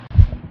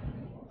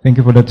Thank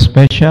you for that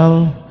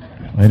special,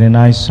 very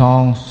nice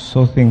song,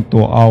 soothing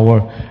to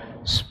our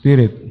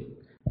spirit.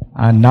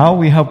 And now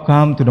we have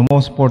come to the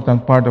most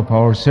important part of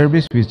our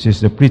service, which is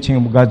the preaching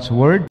of God's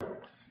Word.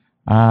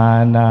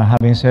 And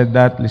having said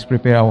that, let's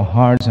prepare our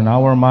hearts and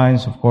our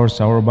minds. Of course,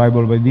 our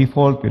Bible by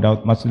default.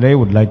 Without much delay,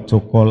 would like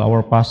to call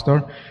our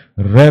pastor,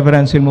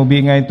 Reverend Silmo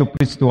Bingay, to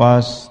preach to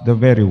us the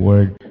very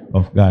Word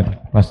of God.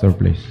 Pastor,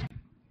 please.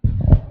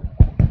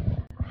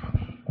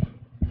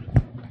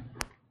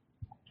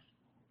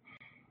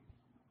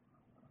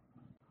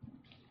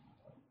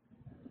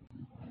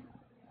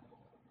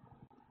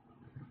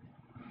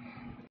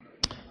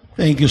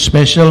 Thank you,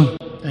 Special.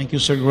 Thank you,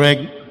 Sir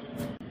Greg.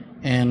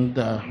 And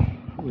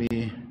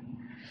we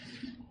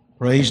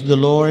praise the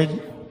Lord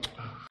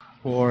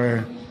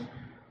for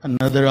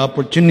another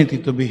opportunity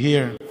to be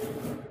here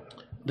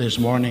this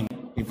morning.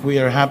 If we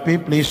are happy,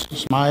 please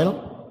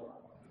smile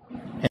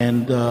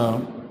and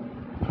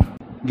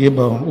give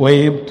a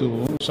wave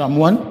to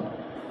someone.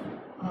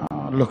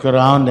 Look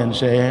around and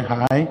say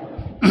hi.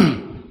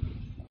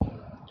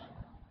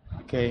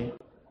 Okay.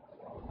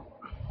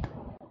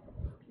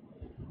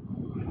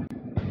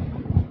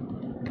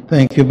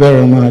 Thank you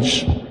very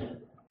much.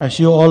 As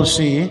you all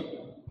see,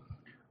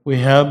 we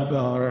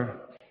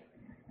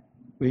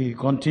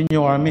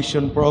continue our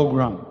mission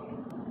program.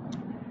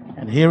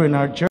 And here in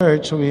our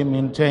church, we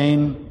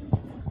maintain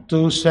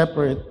two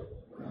separate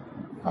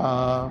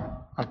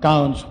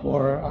accounts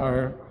for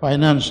our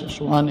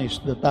finances. One is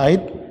the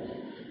tithe,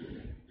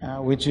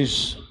 which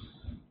is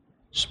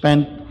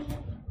spent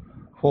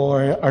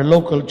for our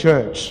local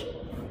church.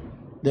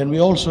 Then we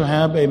also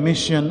have a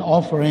mission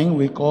offering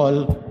we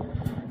call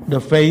the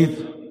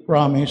Faith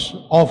Promise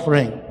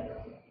Offering.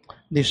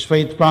 This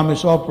Faith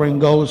Promise Offering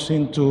goes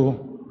into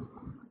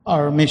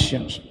our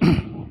missions.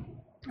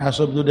 As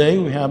of today,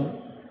 we have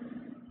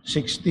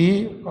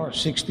 60 or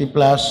 60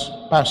 plus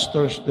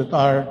pastors that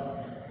are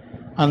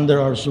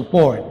under our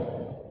support.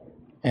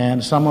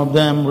 And some of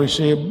them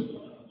receive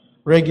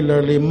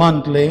regularly,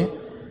 monthly,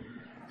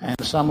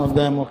 and some of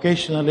them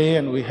occasionally,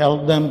 and we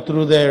help them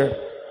through their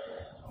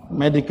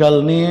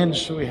medical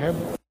needs. We have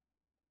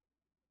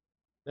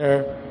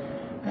their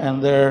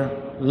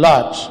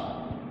lots.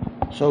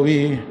 So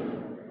we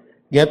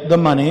get the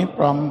money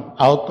from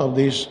out of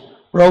this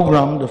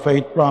program, the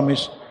Faith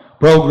Promise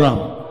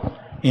program,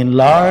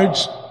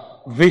 Enlarged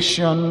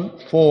Vision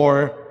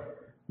for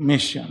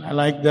Mission. I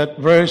like that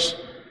verse,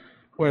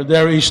 where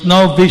there is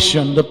no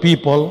vision, the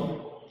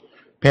people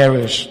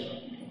perish.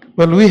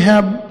 Well,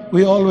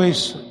 we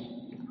always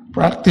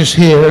practice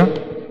here,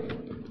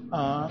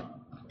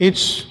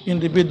 each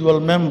individual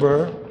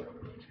member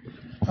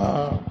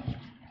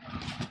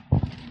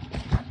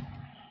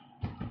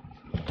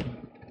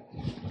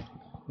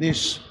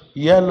this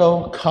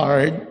yellow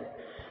card,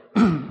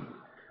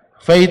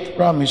 Faith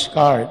Promise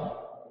card,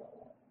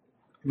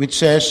 which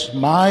says,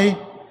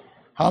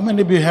 how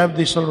many of you have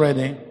this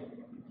already?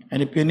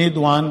 And if you need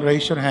one,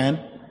 raise your hand.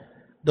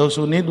 Those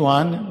who need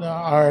one,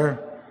 our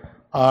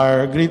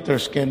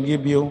greeters can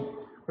give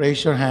you,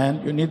 raise your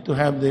hand. You need to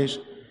have this.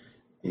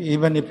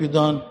 Even if you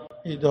don't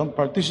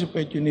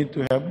participate, you need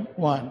to have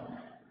one.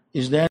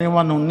 Is there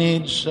anyone who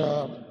needs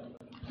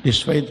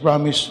this Faith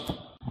Promise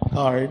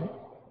card?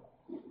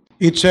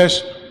 It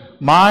says,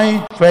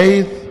 my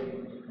faith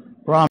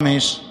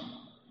promise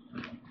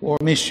for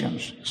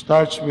missions.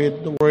 Starts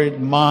with the word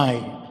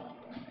my.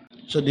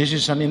 So this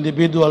is an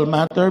individual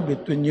matter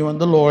between you and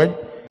the Lord.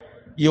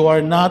 You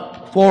are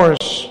not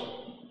forced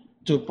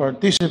to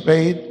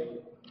participate.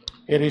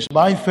 It is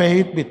by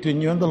faith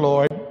between you and the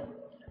Lord.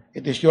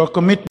 It is your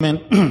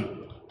commitment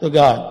to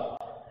God.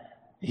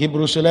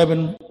 Hebrews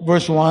 11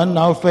 verse 1,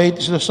 now faith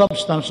is the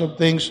substance of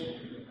things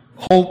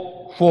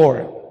hoped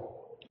for.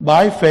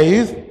 By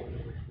faith,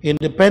 in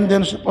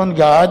dependence upon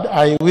God,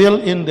 I will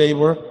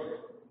endeavor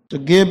to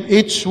give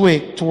each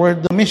week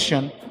toward the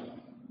mission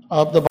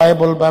of the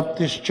Bible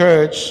Baptist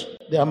Church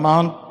the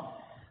amount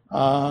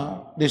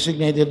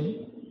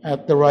designated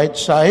at the right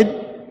side.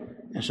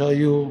 And so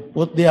you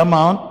put the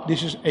amount.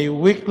 This is a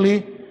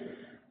weekly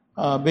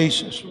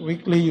basis.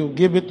 Weekly, you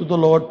give it to the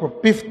Lord for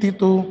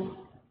 52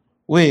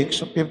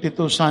 weeks,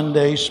 52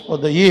 Sundays for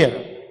the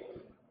year.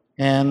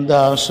 And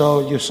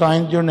so you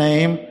signed your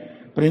name,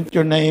 print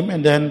your name,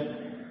 and then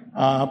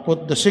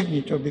put the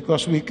signature,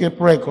 because we keep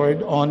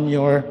record on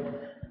your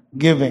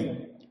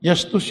giving.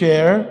 Just to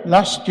share,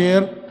 last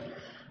year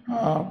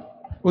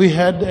we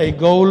had a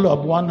goal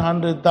of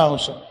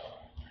 100,000.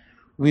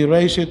 We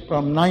raised it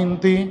from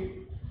 90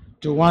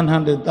 to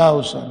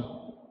 100,000,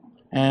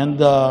 and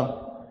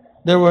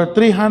there were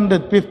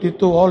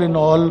 352 all in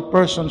all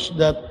persons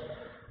that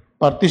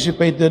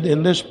participated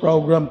in this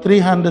program.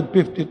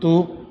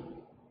 352,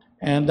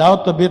 and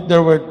out of it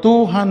there were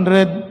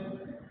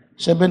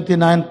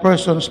 279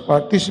 persons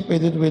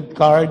participated with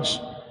cards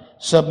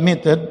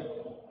submitted.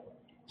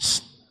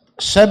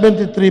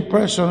 73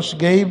 persons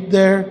gave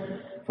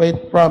their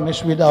faith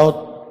promise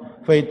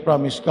without faith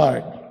promise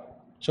card.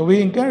 So we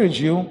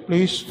encourage you,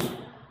 please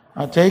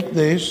take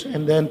this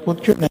and then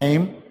put your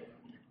name,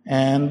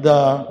 and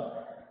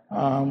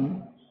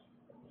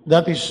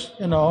That is,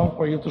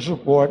 for you to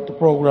support the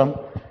program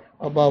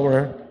of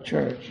our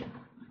church.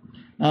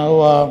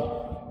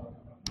 Now,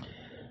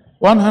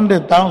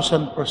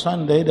 100,000 per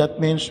Sunday, that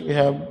means we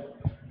have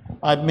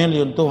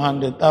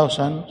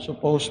 5,200,000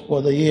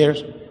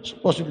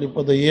 supposedly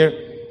for the year.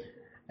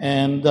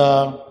 And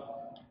our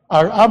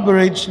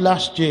average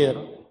last year,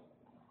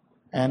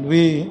 and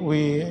we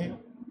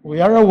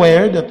are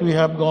aware that we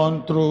have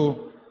gone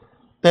through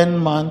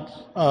 10-month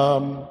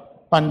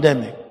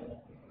pandemic.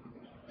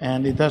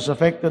 And it has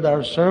affected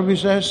our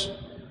services.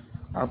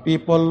 Our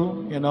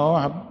people,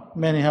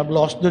 many have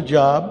lost their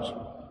jobs.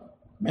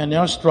 Many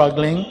are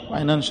struggling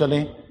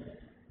financially.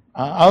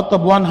 Out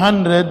of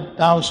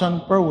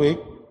 100,000 per week,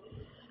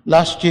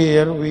 last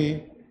year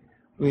we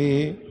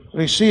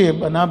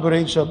received an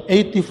average of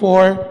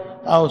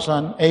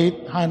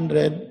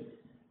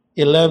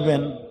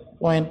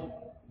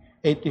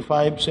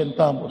 84,811.85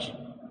 centavos.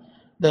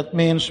 That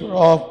means we're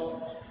off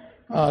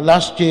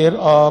last year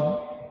of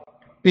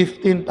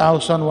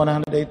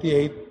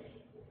 15,188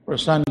 per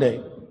Sunday.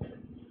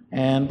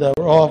 And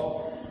we're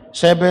off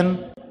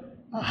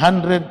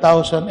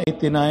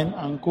 700,089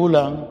 ang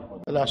kulang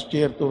last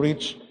year to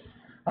reach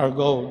our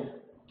goal.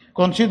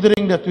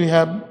 Considering that we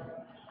have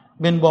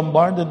been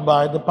bombarded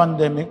by the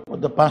pandemic for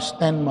the past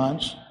 10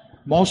 months,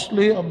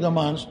 mostly of the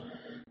months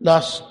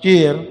last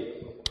year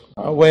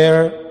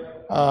were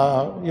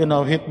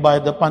hit by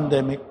the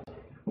pandemic,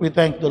 we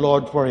thank the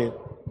Lord for it.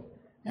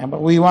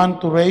 But we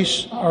want to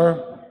raise our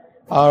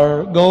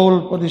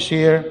goal for this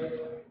year,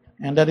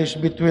 and that is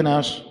between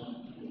us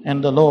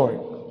and the Lord.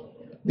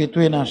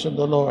 Between us and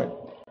the Lord.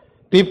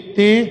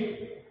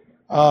 50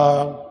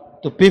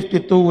 to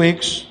 52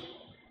 weeks,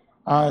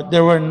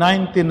 there were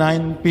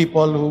 99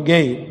 people who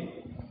gave.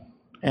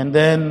 And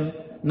then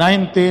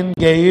 19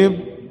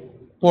 gave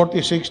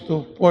 46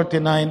 to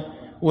 49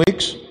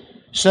 weeks.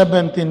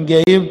 17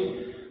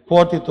 gave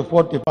 40 to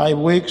 45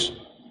 weeks.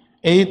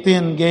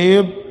 18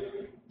 gave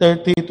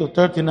 30 to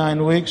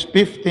 39 weeks.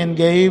 15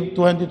 gave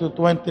 20 to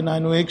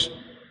 29 weeks.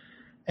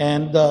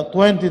 And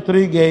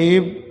 23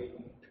 gave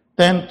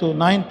 10 to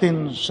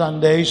 19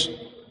 Sundays.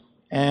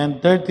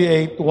 And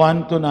 38,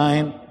 1 to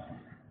 9.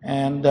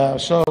 And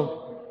so,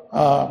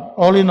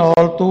 all in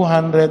all,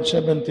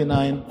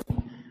 279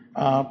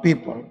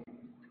 people.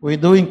 We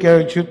do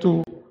encourage you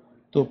to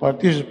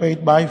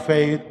participate by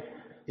faith.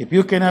 If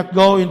you cannot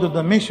go into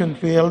the mission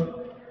field,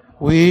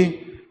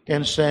 we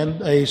can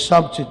send a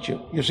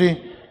substitute. You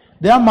see,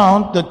 the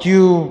amount that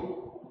you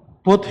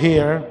put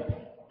here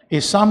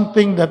is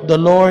something that the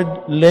Lord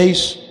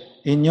lays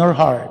in your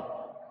heart.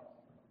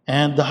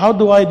 And how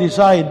do I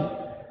decide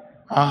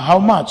how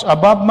much?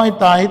 Above my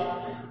tithe,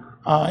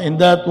 in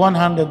that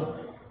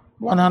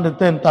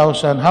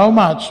 110,000, how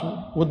much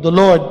would the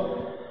Lord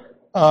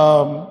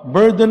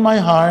burden my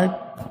heart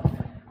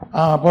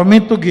for me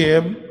to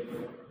give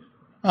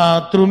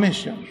through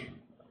missions?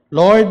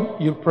 Lord,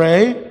 you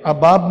pray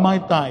above my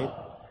tithe.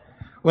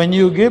 When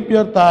you give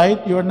your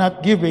tithe, you're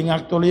not giving,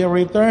 actually you're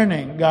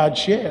returning God's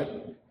share.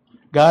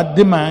 God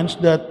demands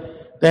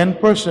that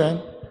 10%,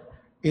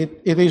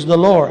 it is the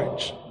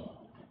Lord's.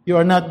 You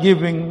are not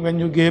giving when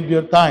you give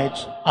your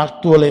tithes,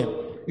 actually.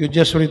 You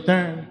just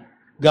return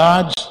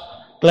God's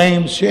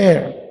claimed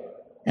share.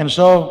 And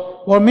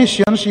so, for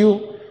missions,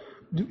 you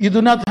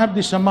do not have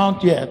this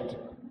amount yet.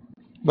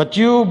 But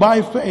you,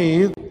 by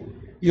faith,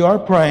 you are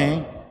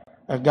praying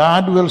that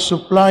God will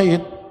supply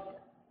it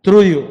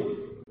through you.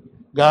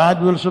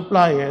 God will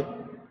supply it.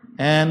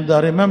 And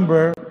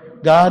remember,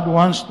 God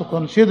wants to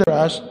consider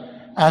us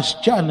as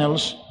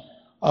channels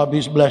of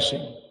His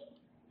blessing.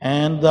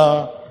 And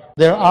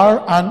there are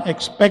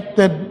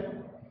unexpected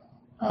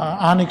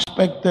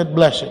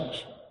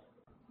blessings.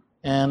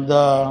 And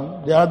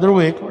the other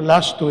week, or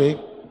last week,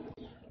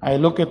 I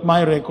look at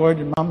my record,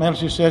 and Ma'am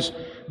Elsie says,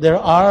 there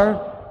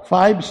are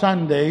 5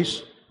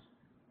 Sundays,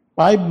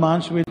 5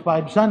 months with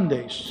 5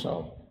 Sundays.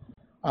 So,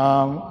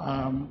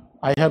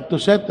 I have to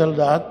settle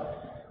that.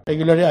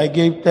 Regularly, I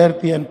gave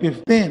 30 and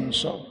 15.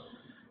 So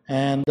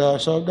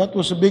that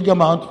was a big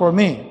amount for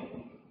me.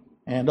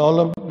 And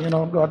all of,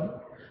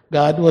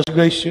 God was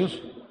gracious.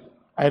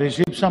 I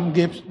received some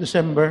gifts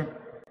December,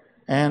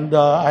 and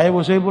I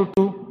was able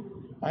to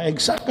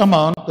exact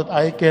amount that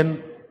I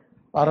can,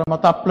 para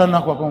mataplan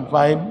ako kung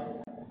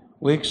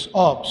 5 weeks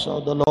off. So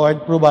the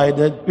Lord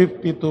provided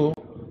 52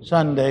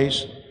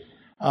 Sundays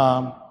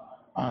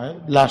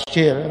last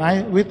year.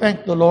 And we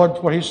thank the Lord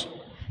for His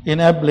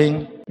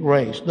enabling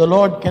grace. The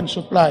Lord can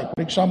supply.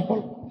 For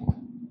example,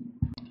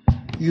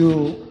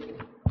 you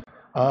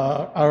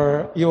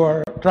are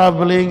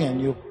traveling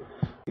and you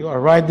are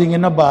riding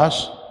in a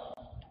bus,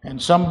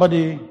 and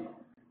somebody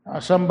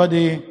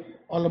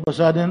all of a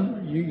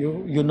sudden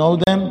you know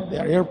them, they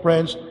are your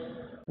friends,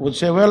 would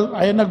say, well,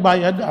 ay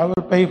nagbayad, I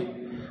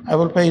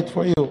will pay it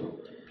for you.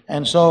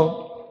 And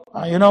so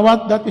you know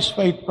what, that is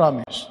faith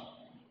promise.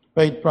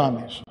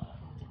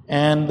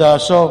 And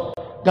so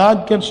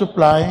God can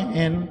supply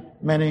in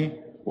many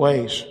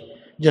ways.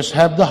 Just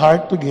have the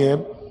heart to give,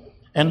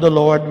 and the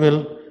Lord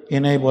will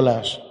enable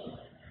us.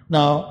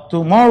 Now,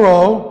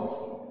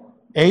 tomorrow,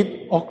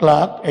 8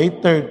 o'clock,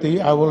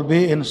 8:30, I will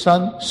be in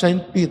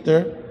St.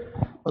 Peter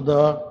for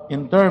the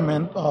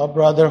interment of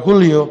Brother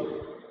Julio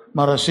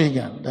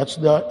Marasigan. That's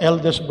the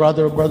eldest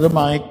brother of Brother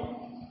Mike.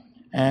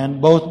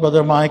 And both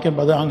Brother Mike and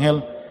Brother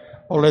Angel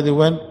already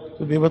went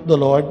to be with the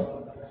Lord.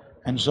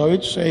 And so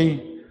it's a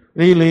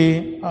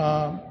really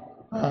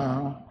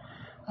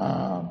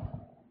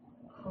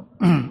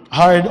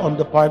hard on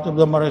the part of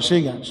the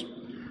Marasigans.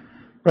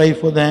 Pray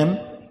for them.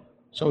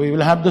 So we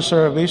will have the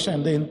service,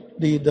 and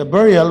the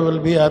burial will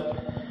be at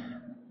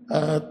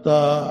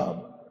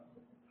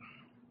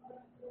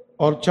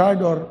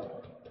Orchard or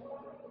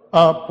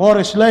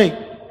Forest Lake,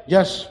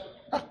 just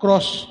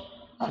across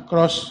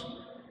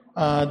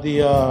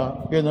the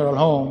funeral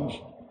homes.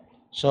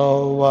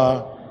 So,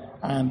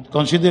 and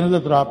considering the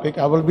traffic,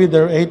 I will be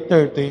there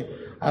 8:30.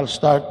 I'll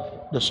start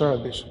the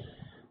service.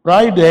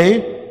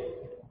 Friday,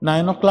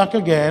 9 o'clock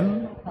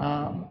again,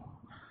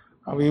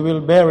 we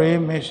will bury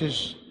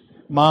Mrs.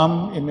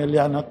 Ma'am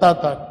Emiliana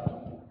Tatat.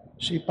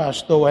 She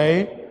passed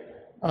away.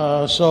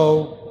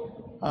 So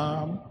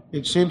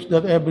it seems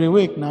that every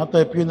week, not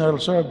a funeral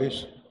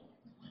service.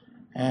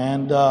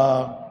 And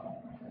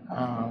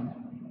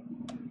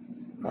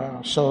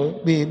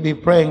so be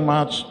praying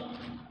much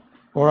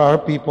for our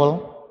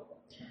people.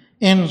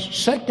 In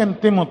 2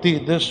 Timothy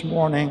this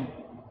morning,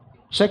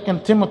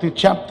 2 Timothy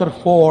chapter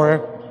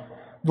 4,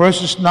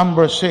 verses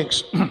number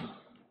 6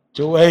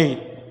 to 8.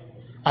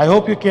 I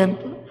hope you can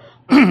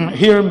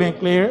hear me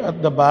clear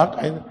at the back.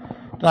 I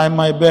try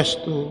my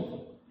best to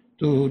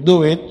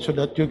do it so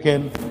that you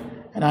can,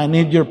 and I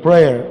need your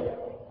prayer.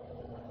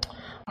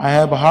 I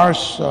have a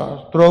harsh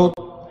throat,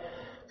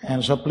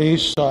 and so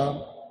please,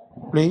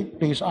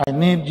 I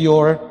need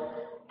your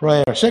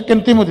prayer. 2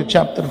 Timothy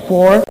chapter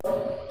 4,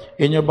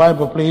 in your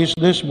Bible, please,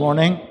 this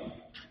morning,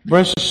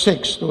 verses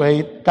 6 to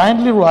 8.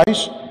 Kindly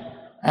rise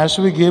as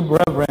we give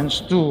reverence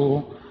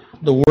to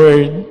the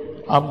Word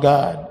of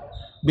God.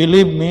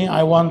 Believe me,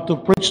 I want to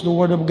preach the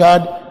Word of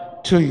God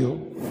to you.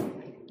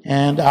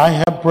 And I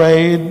have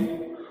prayed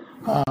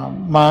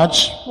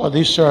much for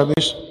this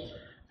service,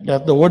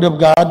 that the Word of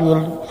God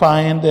will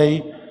find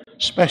a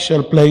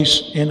special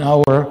place in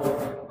our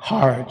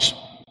hearts.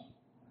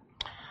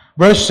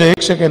 Verse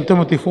 6, 2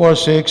 Timothy 4,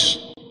 6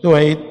 to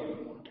 8.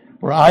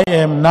 For I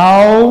am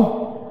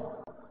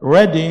now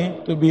ready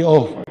to be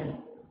offered,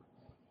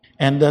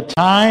 and the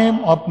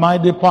time of my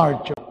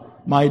departure,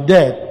 my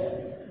death,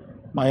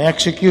 my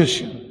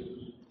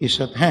execution is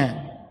at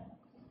hand.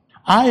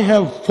 I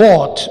have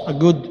fought a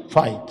good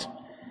fight.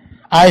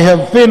 I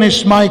have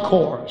finished my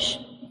course.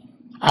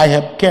 I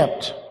have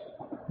kept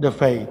the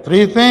faith.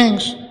 Three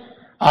things.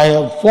 I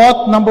have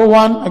fought, number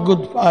one, a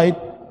good fight.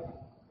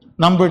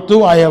 Number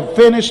two, I have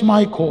finished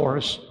my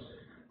course.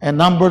 And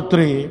number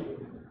three,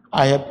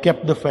 I have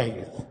kept the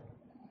faith.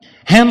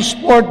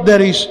 Henceforth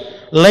there is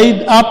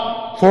laid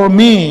up for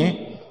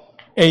me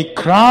a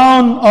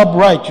crown of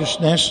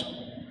righteousness,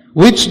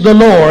 which the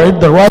Lord,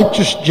 the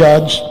righteous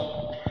judge,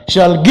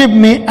 shall give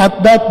me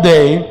at that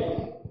day,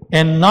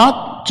 and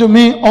not to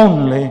me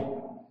only,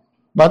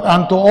 but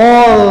unto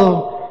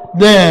all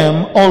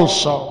them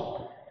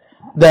also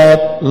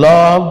that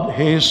loved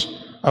his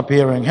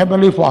appearing.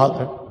 Heavenly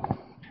Father,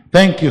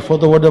 thank you for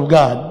the Word of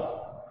God.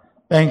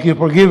 Thank you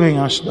for giving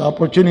us the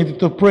opportunity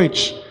to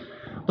preach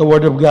the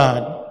Word of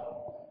God.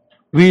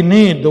 We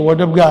need the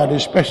Word of God,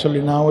 especially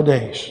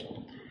nowadays.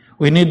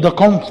 We need the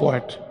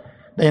comfort,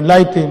 the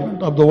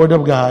enlightenment of the Word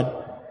of God.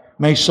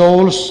 May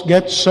souls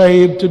get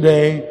saved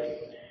today,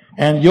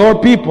 and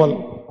your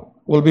people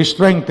will be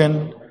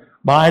strengthened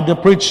by the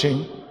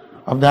preaching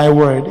of thy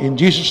Word. In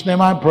Jesus'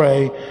 name I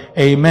pray,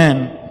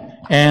 amen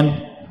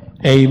and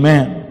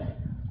amen.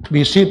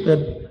 Be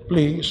seated,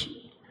 please.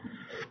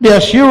 The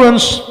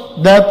assurance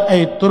that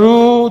a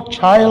true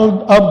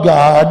child of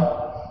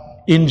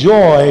God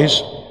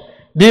enjoys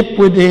deep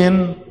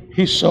within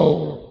his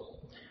soul.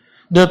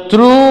 The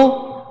true,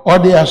 or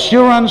the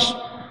assurance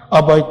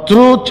of a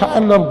true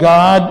child of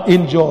God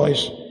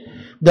enjoys,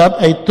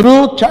 that a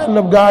true child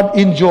of God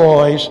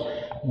enjoys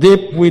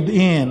deep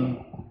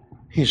within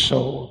his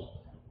soul.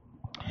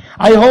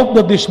 I hope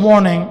that this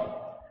morning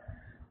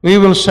we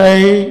will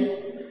say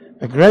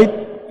a great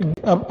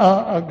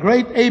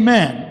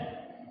amen.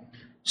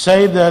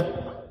 Say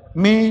that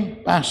me,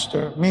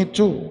 Pastor, me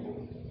too,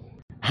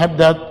 have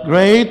that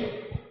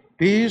great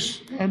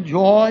peace and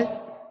joy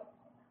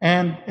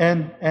and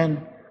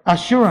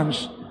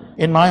assurance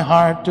in my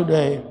heart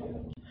today.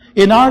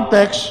 In our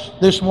text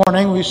this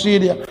morning, we see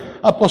the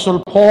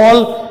Apostle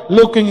Paul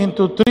looking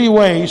into three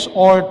ways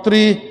or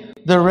three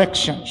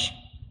directions.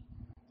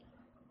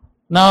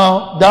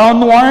 Now,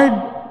 downward,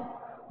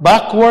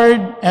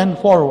 backward, and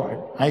forward.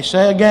 I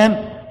say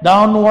again,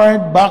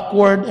 downward,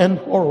 backward, and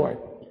forward.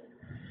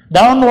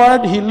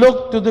 Downward, he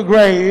looked to the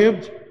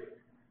grave,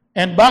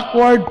 and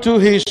backward to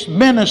his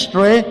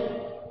ministry,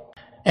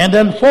 and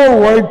then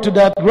forward to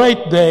that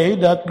great day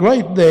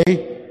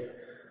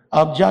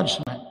of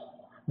judgment.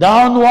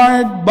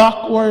 Downward,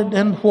 backward,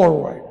 and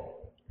forward.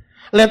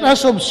 Let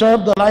us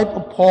observe the life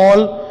of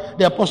Paul,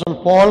 the Apostle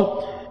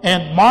Paul,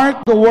 and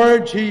mark the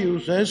words he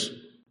uses.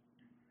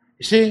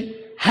 You see,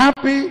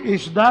 happy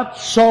is that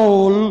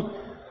soul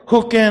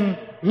who can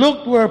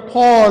look where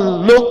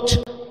Paul looked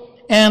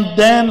and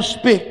then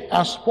speak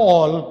as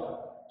Paul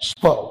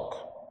spoke.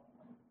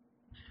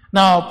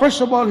 Now,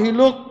 first of all, he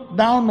looked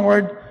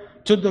downward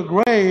to the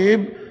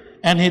grave,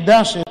 and he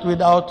does it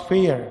without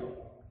fear.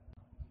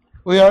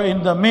 We are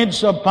in the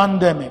midst of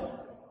pandemic.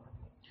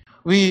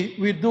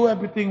 We do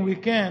everything we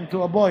can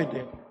to avoid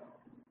it.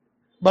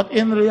 But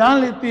in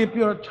reality, if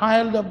you're a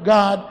child of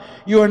God,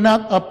 you are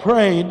not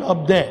afraid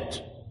of death.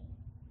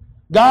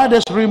 God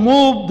has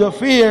removed the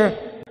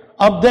fear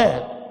of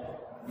death.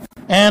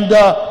 And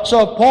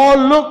so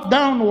Paul looked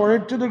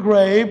downward to the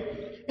grave,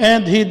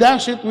 and he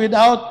does it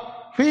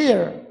without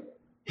fear.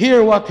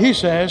 Hear what he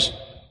says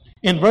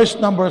in verse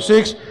number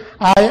 6.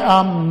 I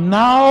am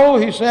now,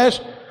 he says,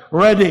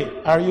 ready.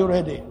 Are you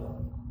ready?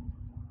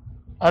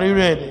 Are you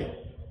ready?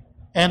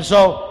 And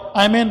so,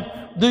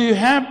 do you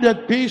have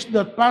that peace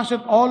that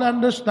passeth all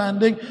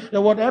understanding, that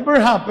whatever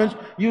happens,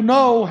 you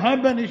know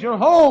heaven is your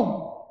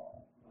home.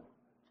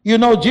 You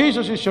know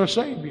Jesus is your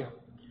Savior.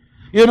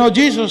 You know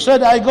Jesus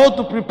said, I go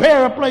to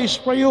prepare a place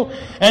for you,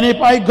 and if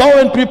I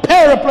go and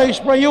prepare a place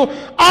for you,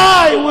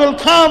 I will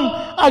come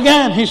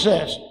again, he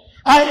says.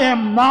 I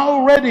am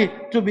now ready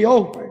to be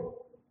offered.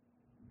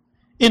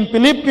 In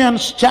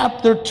Philippians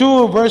chapter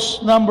 2,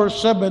 verse number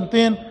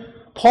 17,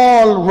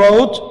 Paul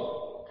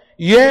wrote,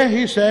 yea,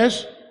 he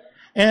says,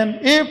 and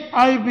if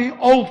I be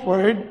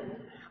offered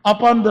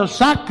upon the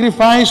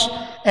sacrifice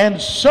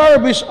and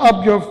service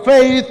of your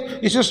faith,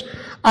 he says,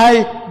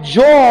 I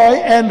joy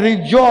and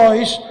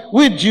rejoice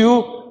with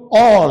you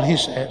all, he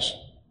says.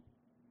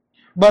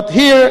 But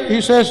here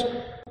he says,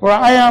 for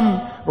I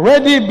am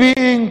ready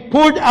being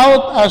poured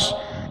out as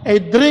a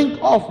drink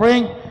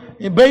offering,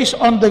 based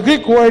on the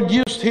Greek word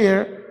used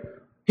here.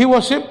 He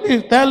was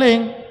simply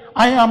telling,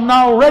 I am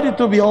now ready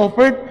to be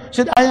offered. He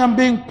said, I am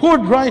being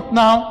poured right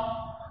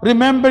now,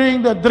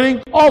 remembering the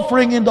drink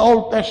offering in the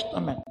Old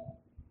Testament.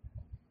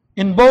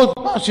 In both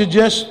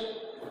passages,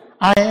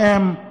 I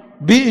am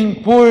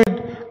being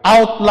poured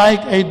out like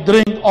a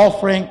drink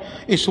offering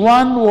is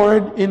one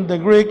word in the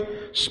Greek,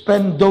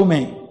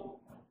 spendome.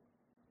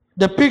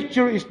 The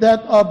picture is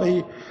that of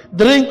a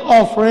drink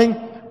offering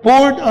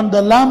poured on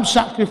the lamb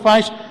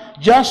sacrifice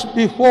just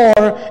before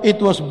it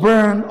was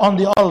burned on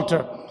the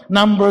altar.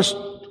 Numbers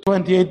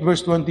 28,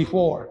 verse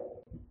 24.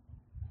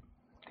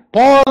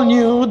 Paul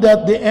knew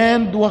that the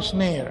end was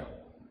near.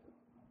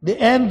 The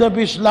end of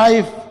his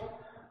life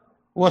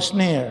was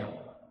near.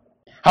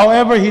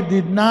 However, he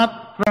did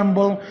not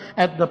tremble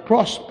at the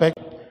prospect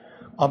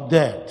of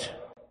death.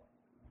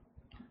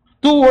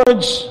 Two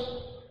words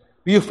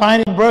you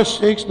find in verse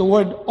 6, the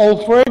word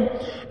offered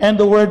and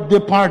the word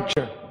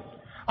departure.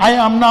 I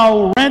am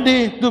now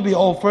ready to be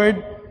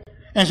offered,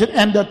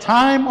 and the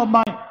time of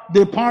my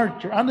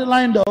departure.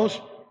 Underline those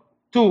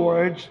two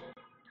words,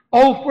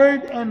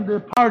 offered and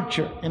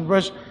departure, in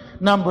verse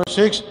number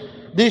 6.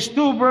 These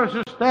two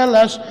verses tell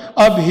us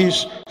of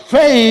his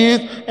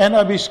faith and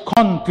of his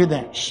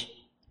confidence.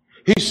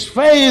 His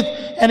faith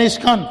and his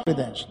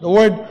confidence. The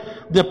word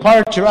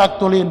departure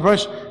actually in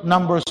verse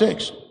number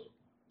 6.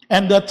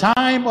 And the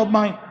time of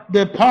my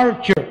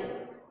departure.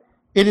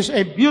 It is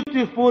a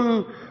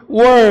beautiful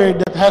word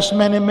that has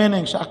many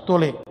meanings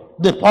actually.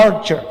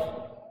 Departure.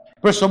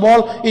 First of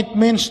all, it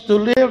means to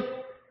lift.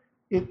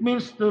 It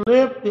means to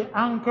lift the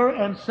anchor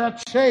and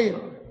set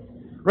sail.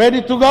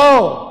 Ready to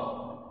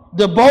go.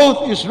 The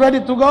boat is ready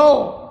to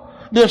go.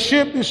 The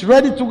ship is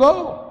ready to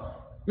go.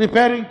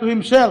 Referring to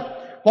himself.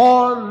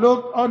 Paul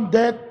looked on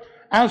death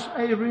as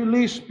a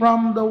release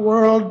from the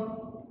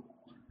world.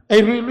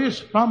 A release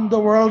from the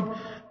world.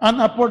 An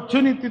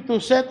opportunity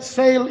to set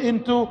sail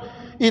into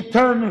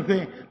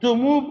eternity. To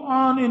move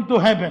on into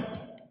heaven.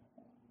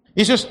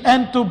 He says,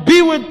 and to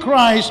be with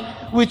Christ,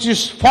 which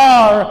is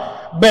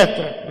far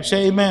better. We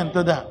say amen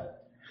to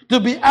that. To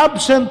be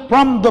absent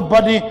from the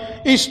body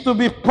is to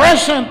be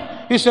present,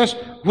 he says,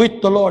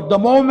 with the Lord. The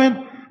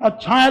moment a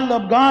child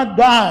of God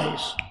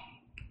dies,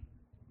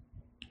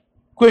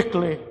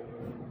 quickly,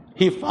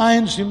 he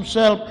finds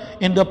himself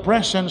in the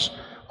presence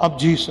of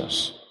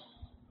Jesus.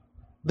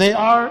 They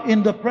are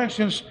in the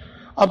presence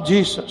of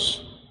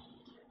Jesus.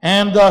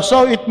 And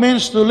so it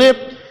means to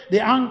lift the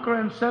anchor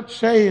and set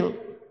sail.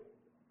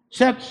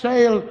 Set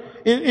sail,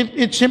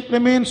 it simply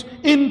means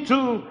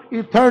into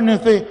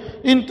eternity,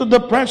 into the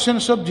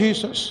presence of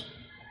Jesus.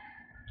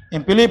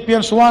 In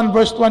Philippians 1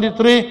 verse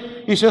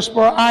 23, he says,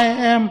 for I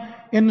am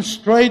in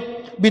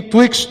strait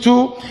betwixt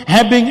two,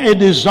 having a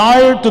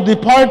desire to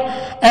depart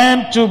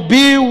and to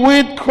be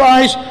with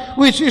Christ,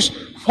 which is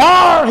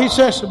far, he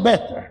says,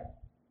 better.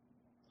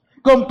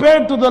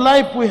 Compared to the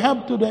life we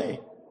have today.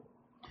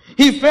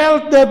 He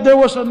felt that there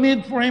was a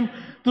need for him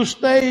to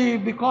stay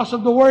because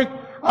of the work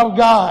of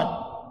God.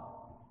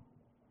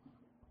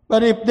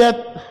 But if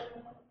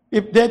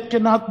that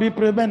cannot be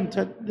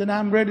prevented, then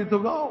I'm ready to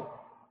go.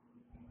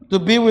 To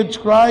be with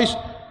Christ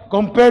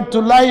compared to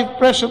life,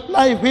 present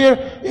life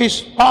here,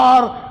 is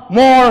far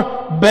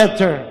more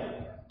better.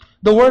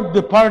 The word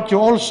departure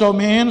also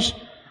means,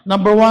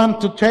 number one,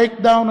 to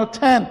take down a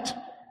tent.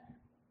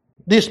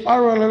 This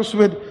parallels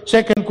with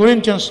 2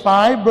 Corinthians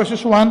 5,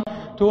 verses 1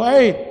 to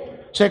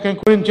 8. 2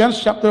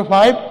 Corinthians chapter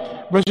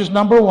 5, verses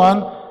number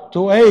 1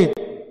 to 8.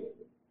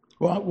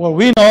 Well,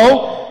 we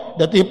know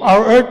that if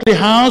our earthly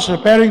house,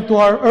 referring to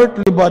our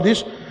earthly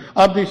bodies,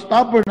 of this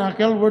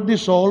tabernacle were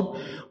dissolved,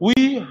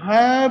 we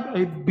have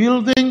a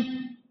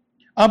building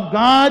of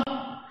God,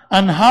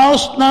 an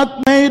house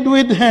not made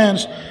with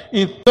hands,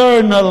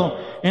 eternal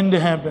in the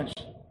heavens.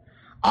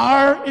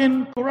 Our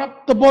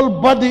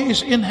incorruptible body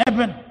is in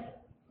heaven.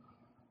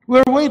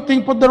 We're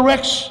waiting for the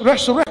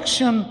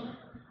resurrection.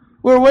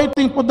 We're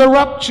waiting for the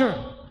rapture.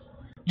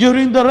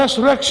 During the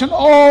resurrection,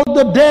 all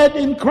the dead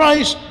in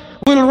Christ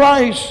will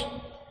rise.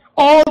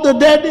 All the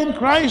dead in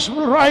Christ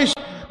will rise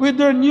with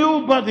their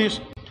new bodies.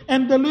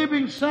 And the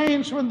living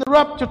saints, when the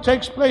rapture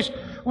takes place,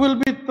 will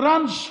be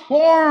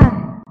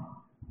transformed.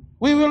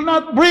 We will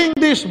not bring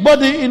this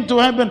body into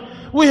heaven.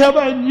 We have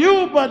a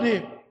new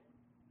body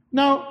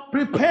now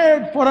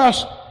prepared for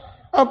us,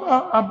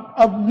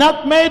 of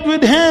not made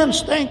with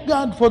hands. Thank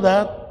God for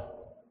that.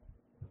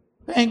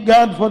 Thank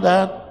God for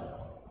that.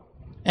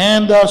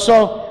 And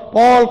so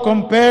Paul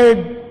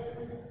compared,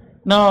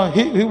 now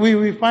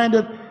we find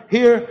that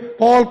here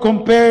Paul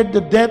compared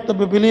the death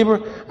of a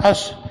believer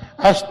as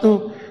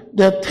to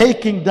the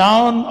taking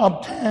down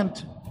of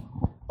tent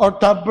or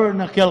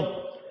tabernacle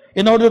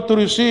in order to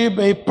receive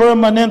a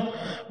permanent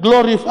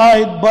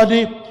glorified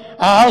body,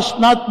 a house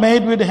not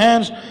made with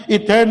hands,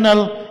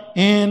 eternal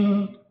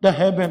in the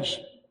heavens.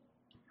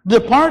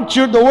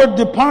 Departure, the word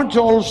departure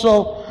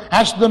also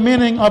has the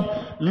meaning of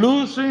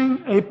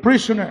losing a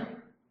prisoner.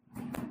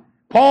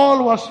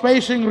 Paul was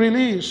facing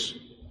release.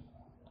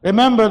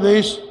 Remember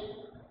this,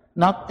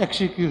 not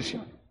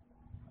execution.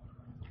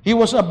 He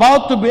was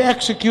about to be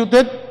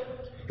executed.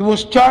 He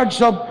was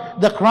charged of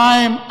the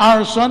crime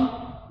arson,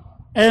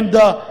 and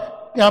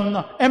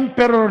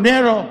Emperor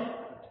Nero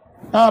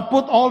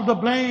put all the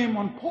blame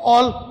on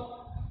Paul.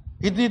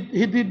 He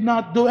did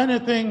not do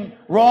anything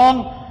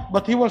wrong,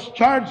 but he was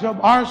charged of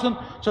arson,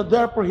 so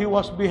therefore he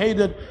was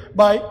beheaded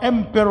by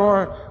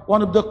Emperor,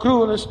 one of the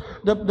cruelest,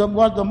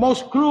 the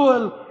most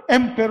cruel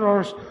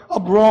emperors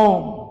of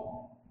Rome.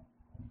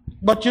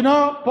 But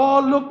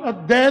Paul looked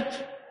at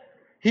death.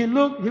 He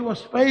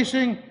was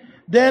facing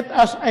death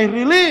as a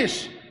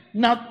release,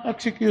 not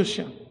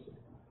execution.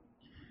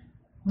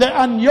 The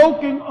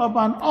unyoking of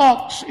an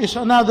ox is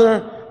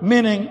another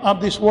meaning of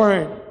this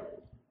word.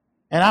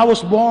 And I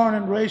was born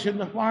and raised in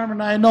the farm,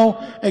 and I know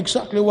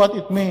exactly what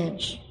it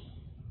means.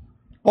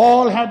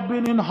 Paul had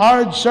been in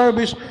hard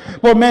service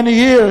for many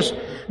years.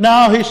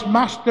 Now his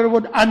master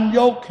would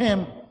unyoke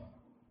him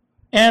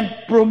and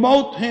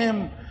promote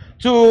him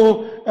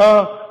to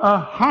a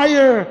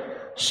higher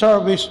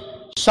service,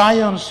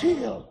 Zion's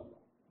Hill.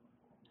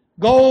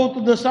 Go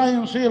to the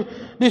Zion's Hill.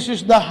 This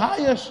is the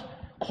highest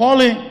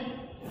calling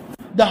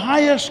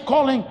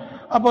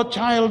of a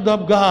child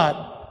of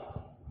God.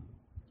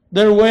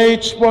 There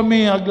waits for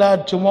me a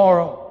glad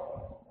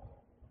tomorrow.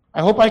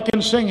 I hope I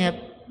can sing it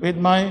with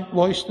my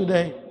voice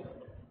today.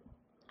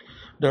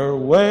 There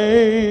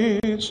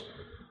waits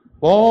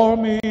for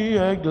me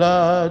a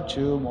glad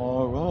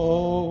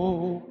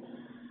tomorrow.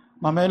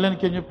 Ma'am Ellen,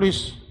 can you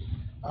please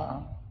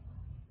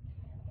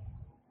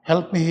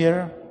help me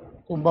here?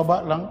 Kung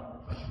baba lang.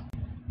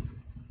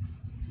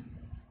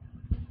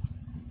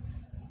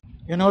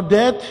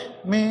 Death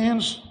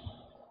means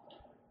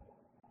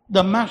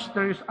the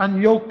master is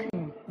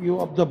unyoking you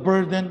of the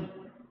burden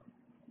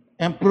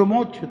and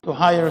promote you to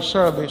higher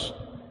service.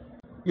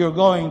 You're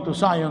going to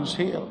Zion's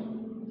Hill.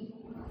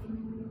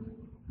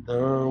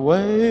 There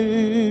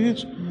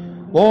waits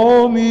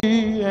for me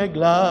a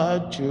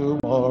glad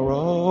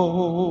tomorrow,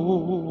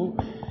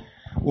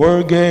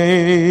 where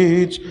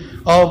gates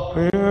of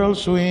pearl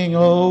swing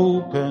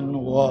open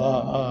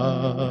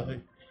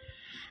wide.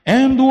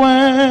 And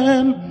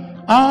when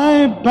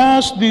I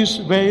pass this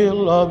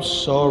veil of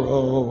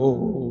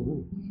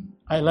sorrow,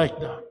 I like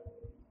that,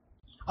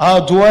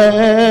 I'll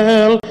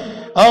dwell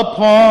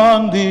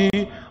upon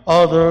the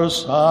other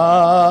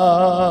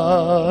side.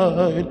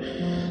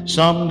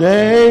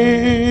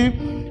 Someday,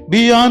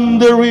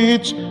 beyond the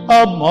reach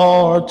of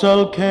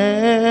mortal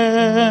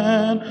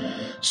ken,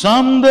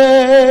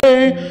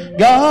 someday,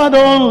 God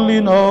only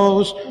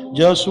knows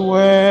just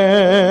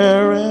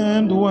where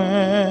and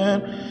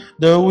when,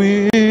 the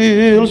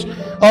wheels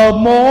of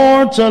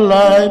mortal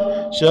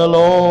life shall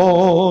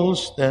all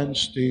stand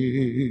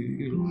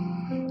still,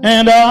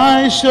 and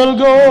I shall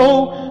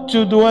go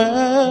to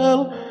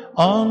dwell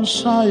on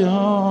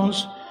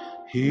Zion's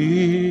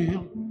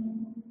hill.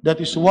 That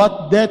is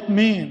what death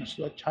means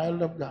to a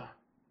child of God.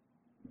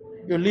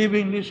 You're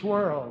leaving this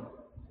world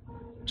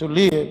to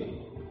live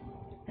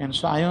in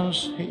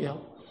Zion's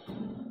hill.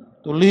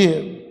 To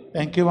live.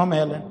 Thank you, Ma'am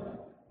Ellen.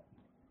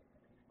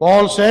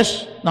 Paul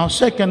says, now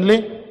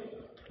secondly,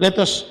 let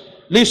us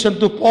listen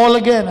to Paul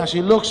again as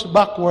he looks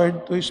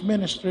backward to his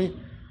ministry,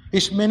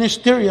 his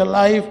ministerial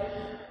life,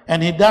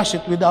 and he does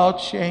it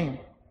without shame.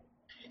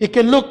 He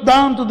can look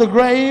down to the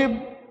grave,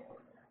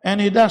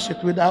 and he does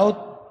it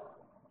without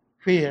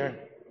fear.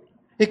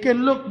 He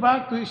can look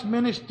back to his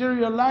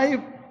ministerial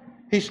life,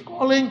 his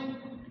calling,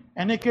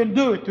 and he can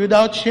do it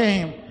without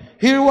shame.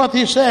 Hear what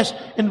he says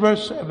in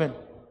verse 7.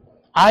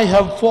 I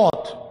have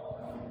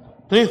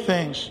fought 3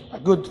 things, a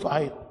good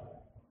fight.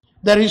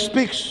 That he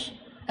speaks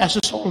as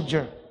a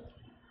soldier.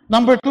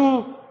 Number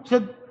 2,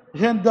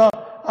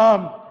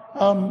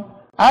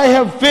 I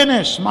have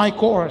finished my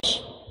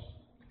course.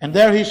 And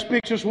there he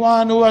speaks as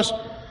one who has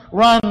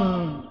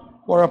run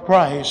for a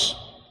prize.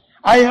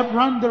 I have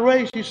run the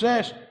race, he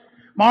says,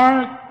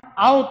 marked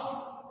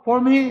out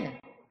for me.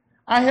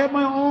 I have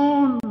my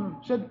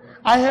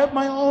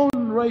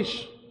own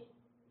race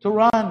to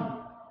run.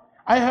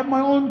 I have my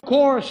own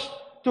course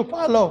to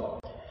follow.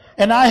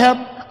 And I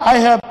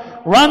have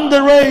run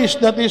the race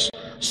that is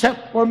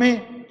set for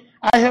me.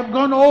 I have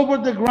gone over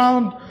the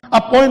ground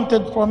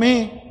appointed for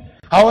me.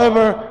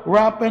 However,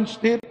 rough and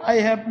steep, I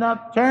have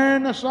not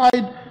turned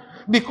aside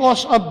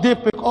because of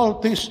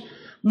difficulties,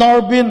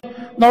 nor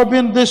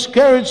been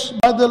discouraged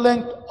by the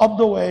length of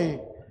the way.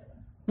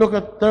 Look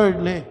at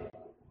thirdly.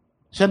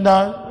 Said,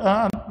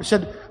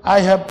 I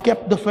have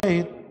kept the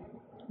faith.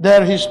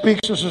 There he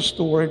speaks as a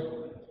steward.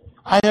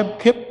 I have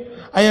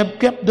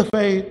kept the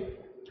faith.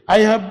 I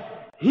have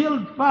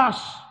held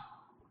fast.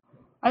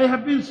 I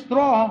have been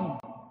strong.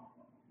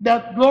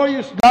 That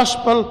glorious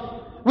gospel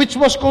which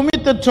was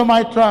committed to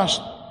my trust.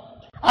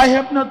 I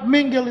have not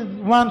mingled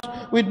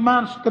with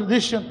man's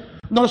tradition,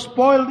 nor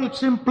spoiled its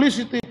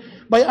simplicity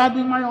by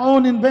adding my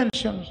own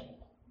inventions.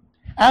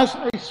 As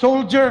a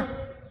soldier,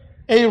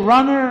 a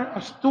runner,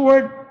 a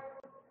steward,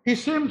 he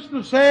seems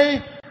to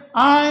say,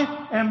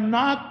 I am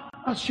not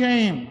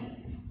ashamed.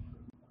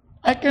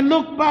 I can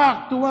look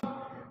back to what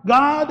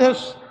God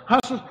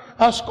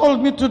has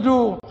called me to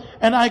do,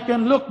 and I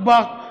can look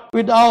back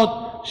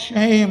without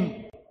shame.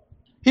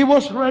 He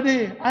was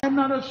ready. I am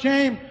not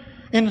ashamed.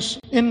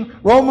 In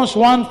Romans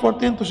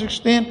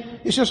 1:14-16,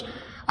 he says,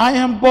 I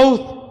am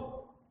both.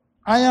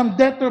 I am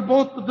debtor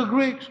both to the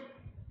Greeks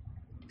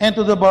and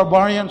to the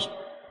barbarians,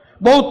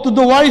 both to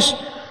the wise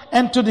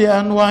and to the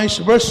unwise.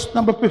 Verse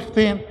number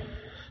 15.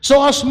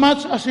 So as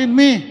much as in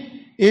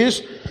me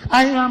is,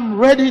 I am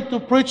ready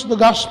to preach the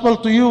gospel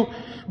to you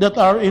that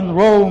are in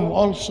Rome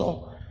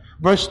also.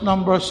 Verse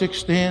number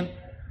 16,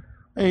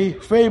 a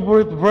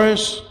favorite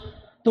verse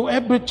to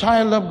every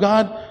child of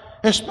God,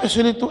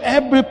 especially to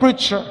every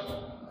preacher.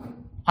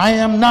 I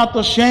am not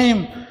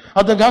ashamed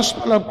of the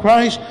gospel of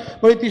Christ,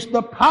 for it is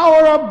the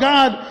power of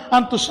God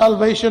unto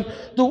salvation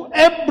to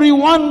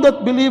everyone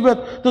that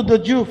believeth, to the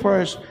Jew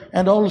first,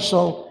 and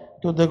also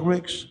to the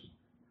Greeks.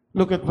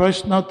 Look at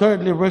verse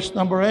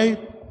number 8.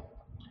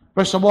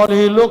 First of all,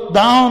 he looked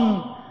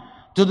down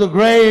to the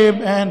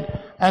grave, and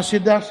as he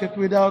does it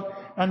without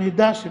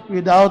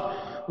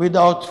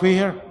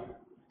fear.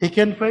 He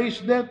can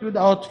face death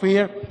without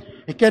fear.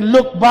 He can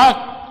look back.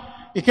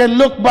 He can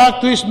look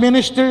back to his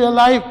ministerial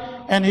life,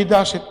 and he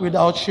does it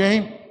without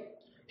shame.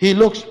 He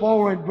looks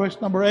forward, verse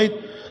number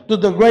 8, to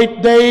the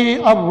great day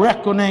of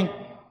reckoning,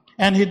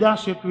 and he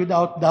does it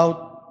without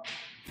doubt.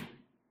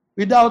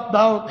 Without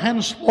doubt,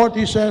 henceforth,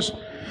 he says,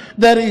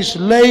 there is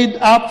laid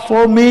up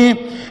for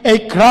me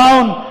a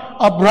crown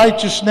of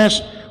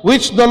righteousness,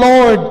 which the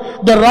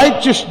Lord, the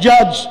righteous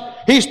judge,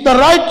 He's the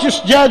righteous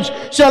judge,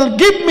 shall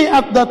give me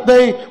at that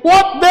day.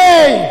 What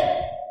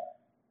day?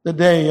 The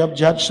day of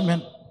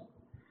judgment.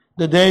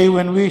 The day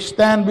when we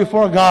stand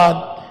before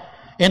God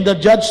in the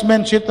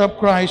judgment seat of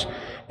Christ.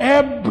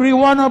 Every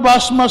one of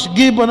us must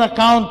give an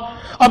account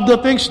of the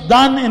things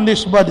done in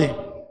this body.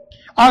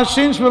 Our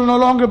sins will no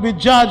longer be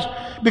judged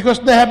because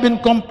they have been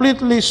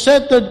completely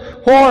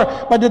settled for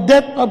by the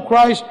death of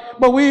Christ.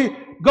 But we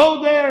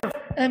go there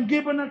and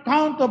give an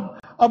account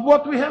of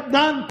what we have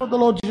done for the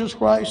Lord Jesus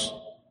Christ.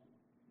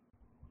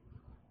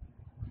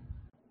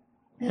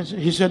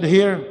 He said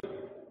here,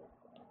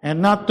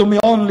 and not to me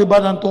only,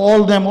 but unto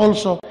all them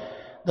also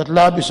that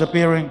love is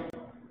appearing.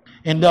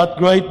 In that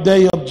great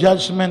day of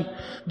judgment,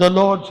 the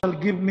Lord shall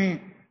give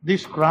me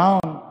this crown.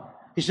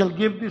 He shall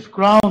give this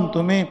crown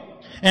to me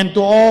and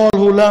to all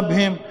who love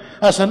Him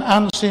as an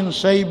unseen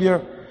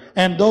Savior,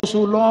 and those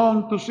who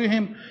long to see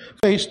Him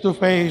face to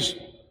face.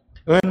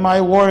 When my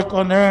work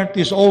on earth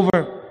is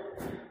over,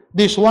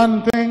 this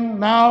one thing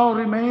now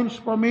remains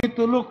for me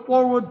to look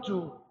forward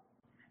to,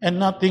 and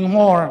nothing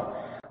more.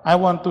 I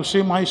want to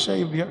see my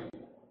Savior.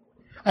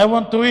 I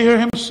want to hear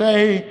Him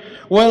say,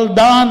 well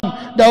done,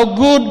 thou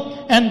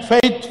good and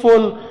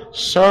faithful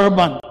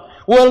servant.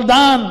 Well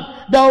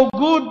done, thou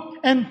good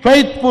and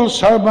faithful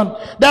servant.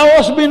 Thou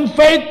hast been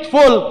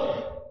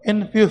faithful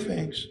in few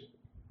things.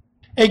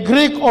 A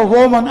Greek or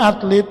Roman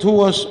athlete who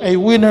was a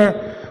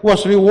winner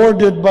was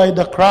rewarded by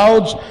the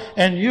crowds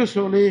and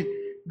usually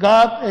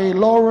got a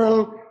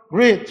laurel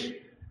wreath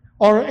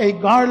or a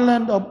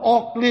garland of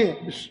oak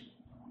leaves.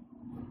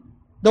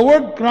 The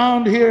word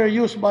crown here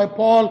used by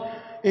Paul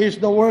is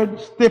the word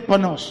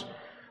Stephanos,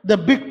 the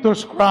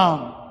victor's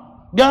crown.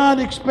 God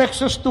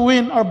expects us to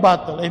win our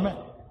battle. Amen.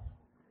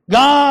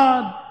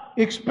 God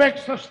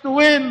expects us to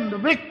win the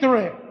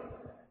victory,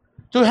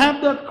 to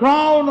have that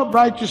crown of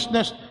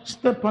righteousness,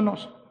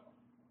 Stephanos.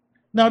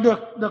 Now,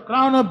 the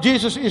crown of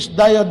Jesus is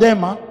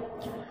diadema.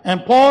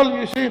 And Paul,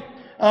 you see,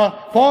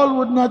 Paul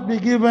would not be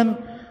given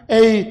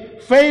a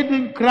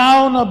fading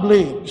crown of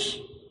leaves.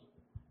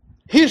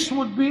 His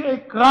would be a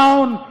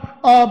crown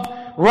of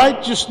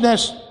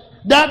righteousness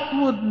that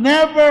would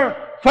never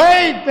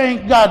fade.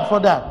 Thank God for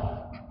that.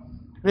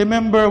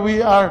 Remember,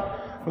 we are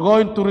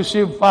going to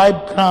receive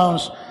 5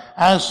 crowns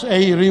as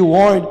a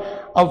reward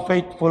of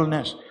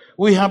faithfulness.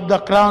 We have the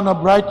crown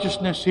of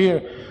righteousness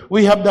here.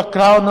 We have the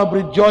crown of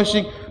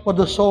rejoicing for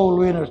the soul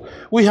winners.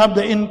 We have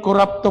the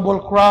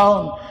incorruptible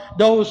crown,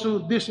 those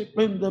who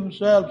discipline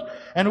themselves.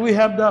 And we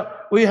have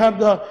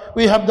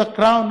the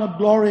crown of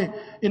glory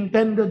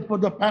intended for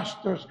the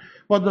pastors,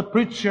 for the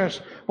preachers,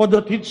 for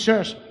the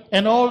teachers,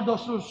 and all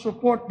those who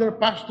support their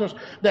pastors,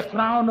 the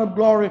crown of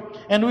glory.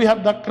 And we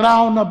have the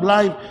crown of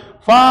life.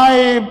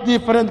 5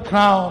 different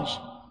crowns.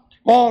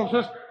 Paul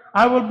says,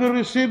 I will be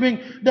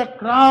receiving the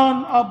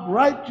crown of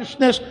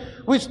righteousness,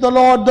 which the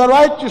Lord, the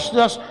righteous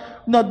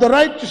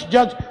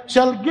judge,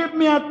 shall give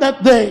me at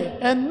that day,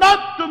 and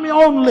not to me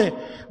only,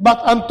 but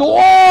unto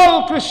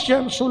all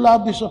Christians who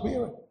love His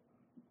appearing.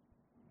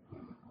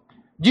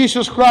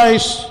 Jesus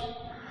Christ,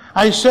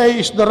 I say,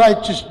 is the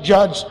righteous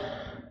judge.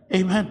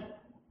 Amen.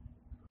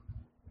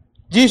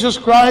 Jesus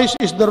Christ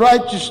is the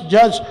righteous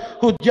judge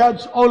who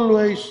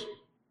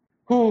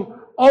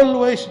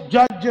always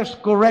judges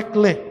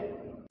correctly.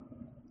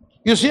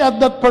 You see, at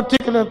that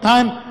particular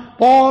time,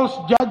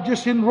 Paul's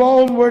judges in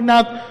Rome were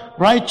not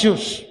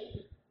righteous.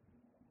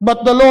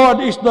 But the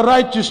Lord is the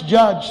righteous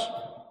judge.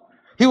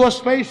 He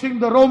was facing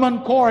the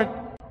Roman court,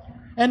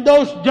 and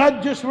those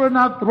judges were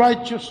not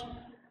righteous.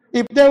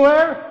 If they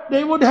were,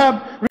 they would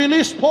have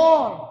released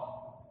Paul.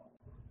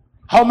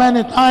 How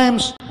many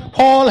times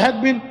Paul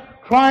had been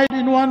tried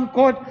in one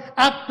court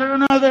after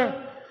another.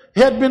 He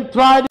had been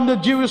tried in the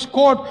Jewish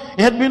court.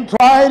 He had been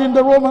tried in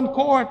the Roman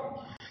court.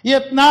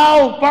 Yet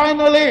now,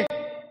 finally,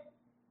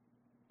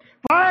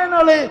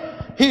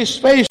 he is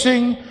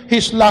facing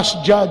his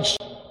last judge.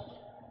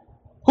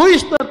 Who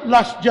is that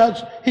last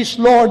judge? His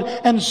Lord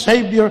and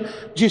Savior,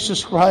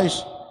 Jesus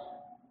Christ.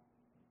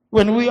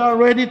 When we are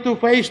ready to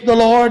face the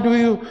Lord,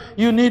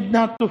 you need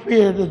not to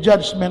fear the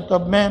judgment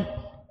of men.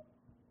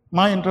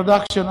 My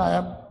introduction, I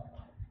have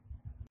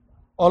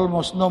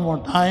almost no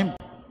more time.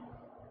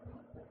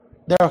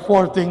 There are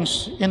 4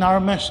 things in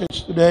our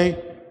message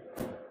today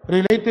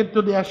related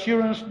to the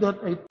assurance that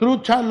a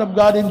true child of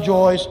God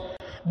enjoys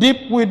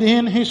deep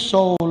within his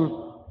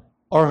soul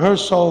or her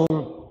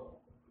soul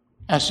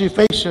as he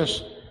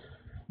faces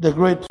the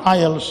great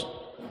trials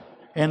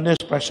in this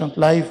present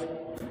life.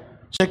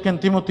 2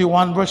 Timothy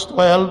 1 verse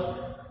 12,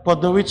 for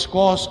the which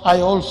cause I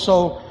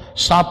also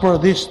suffer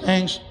these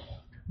things,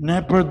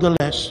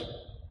 nevertheless,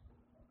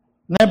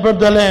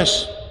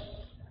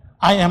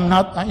 I am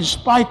not, in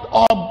spite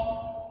of,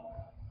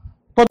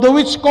 for the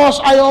which cause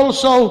I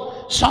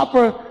also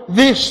suffer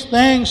these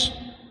things.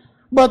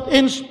 But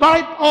in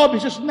spite of, he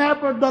says,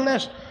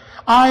 nevertheless,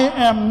 I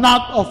am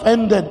not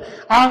offended.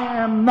 I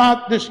am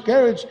not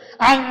discouraged.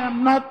 I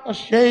am not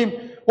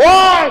ashamed.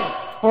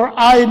 Why? For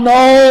I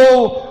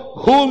know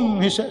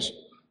whom, he says.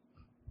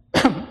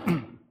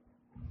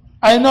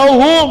 I know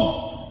whom,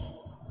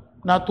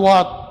 not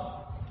what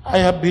I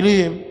have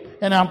believed,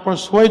 and I am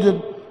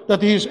persuaded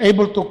that he is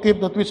able to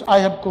keep that which I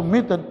have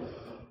committed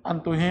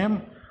unto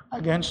him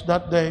against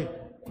that day.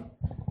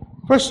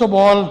 First of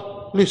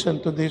all,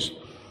 listen to this.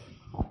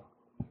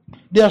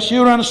 The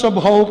assurance of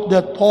hope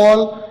that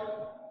Paul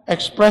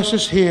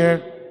expresses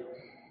here,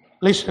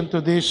 listen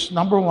to this.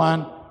 Number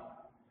 1,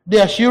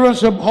 the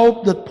assurance of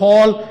hope that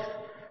Paul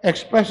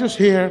expresses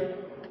here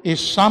is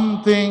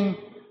something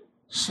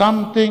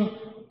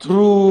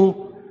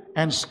true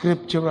and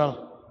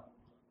scriptural.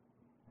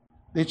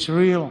 It's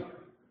real.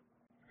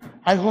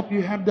 I hope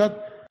you have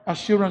that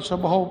assurance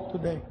of hope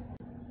today.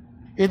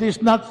 It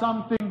is not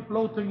something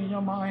floating in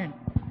your mind.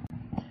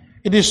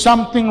 It is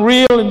something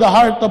real in the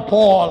heart of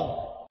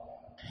Paul.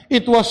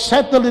 It was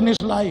settled in his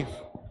life.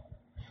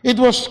 It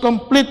was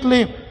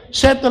completely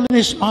settled in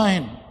his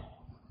mind.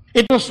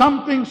 It was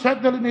something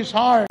settled in his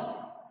heart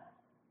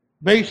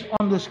based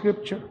on the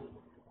Scripture.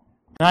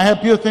 And I have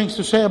a few things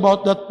to say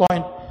about that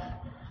point.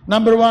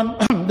 Number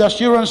 1, the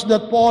assurance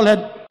that Paul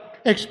had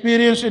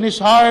experienced in his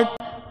heart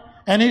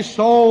and his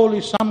soul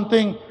is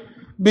something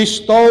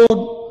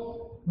bestowed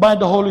by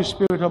the Holy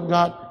Spirit of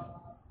God.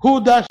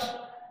 Who does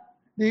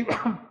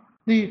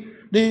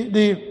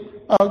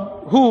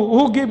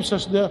who gives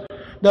us the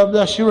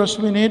assurance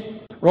we need?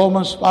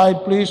 Romans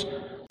 5, please,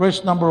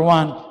 verse number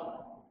 1.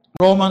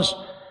 Romans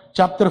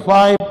chapter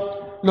 5,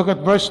 look at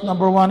verse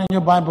number 1 in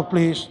your Bible,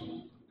 please.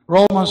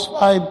 Romans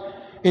 5,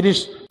 it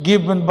is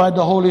given by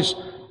the Holy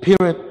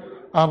Spirit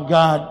of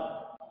God.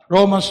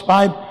 Romans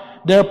 5,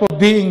 therefore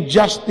being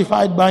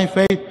justified by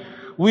faith,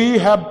 we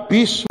have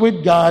peace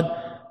with God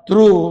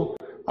through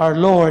our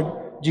Lord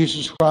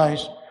Jesus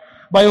Christ,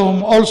 by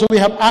whom also we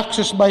have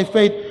access by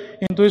faith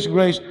into His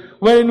grace,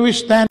 wherein we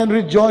stand and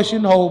rejoice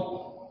in hope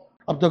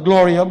of the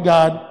glory of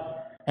God.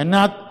 And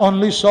not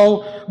only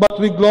so, but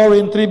we glory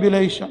in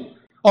tribulation,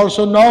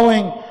 also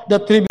knowing the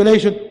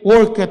tribulation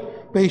worketh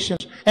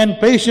patience. And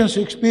patience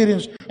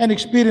experience, and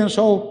experience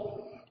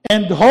hope.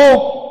 And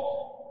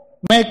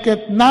hope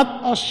maketh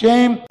not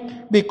ashamed,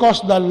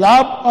 because the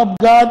love of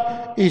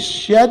God is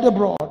shed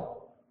abroad.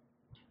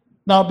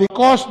 Now,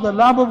 because the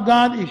love of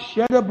God is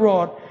shed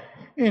abroad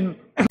in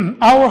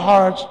our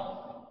hearts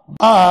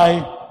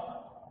by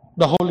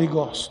the Holy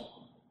Ghost.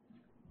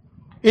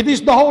 It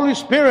is the Holy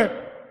Spirit.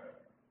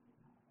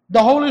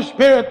 The Holy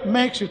Spirit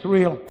makes it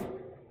real.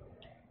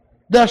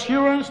 The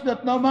assurance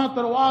that no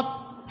matter what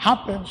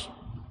happens,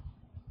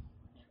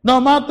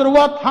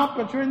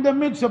 we're in the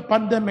midst of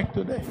pandemic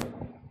today.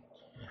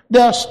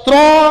 The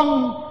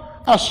strong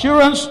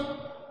assurance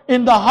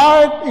in the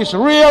heart is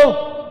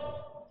real.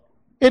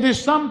 It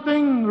is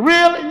something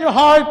real in your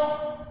heart.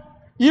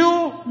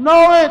 You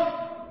know it.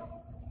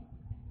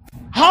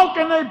 How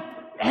can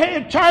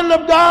a child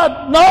of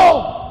God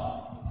know?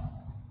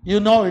 You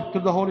know it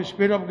through the Holy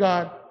Spirit of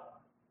God.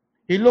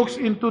 He looks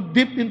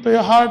deep into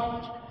your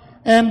heart,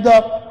 and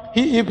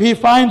if He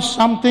finds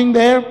something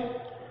there,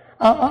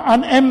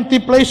 an empty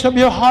place of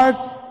your heart,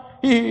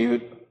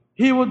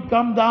 He would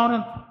come down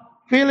and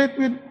fill it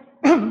with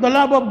the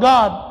love of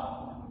God.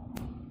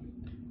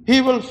 He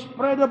will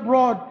spread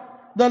abroad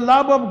the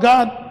love of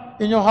God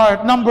in your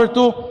heart. Number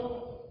 2,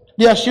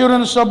 the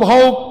assurance of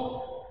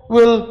hope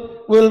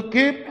will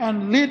keep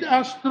and lead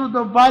us through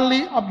the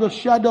valley of the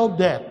shadow of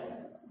death.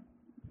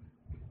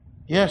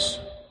 Yes.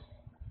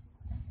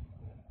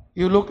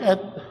 You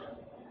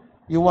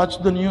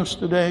watch the news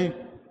today.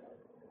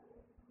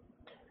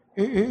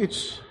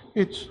 It's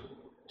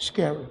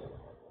scary.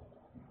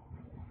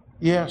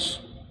 Yes.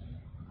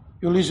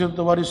 You listen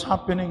to what is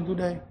happening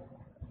today.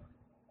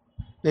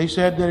 They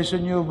said there is a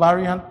new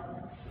variant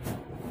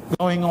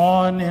going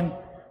on in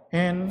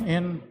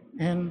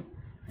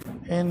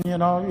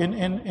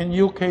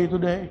UK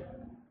today,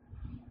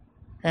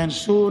 and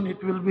soon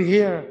it will be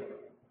here,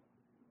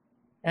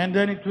 and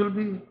then it will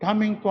be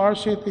coming to our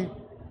city.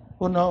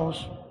 Who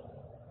knows?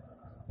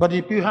 But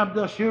if you have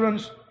the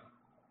assurance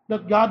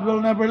that God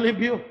will never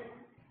leave you,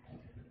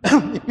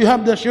 if you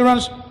have the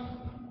assurance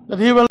that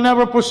He will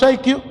never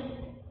forsake you,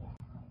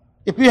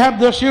 if you have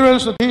the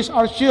assurance that He is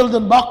our shield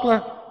and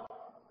buckler,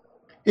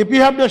 if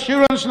you have the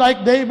assurance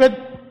like David,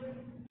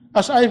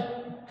 as I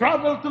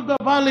travel through the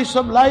valleys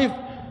of life,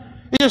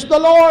 it is the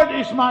Lord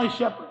is my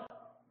shepherd.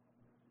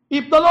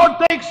 If the Lord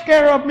takes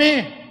care of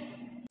me,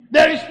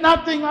 there is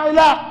nothing I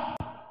lack.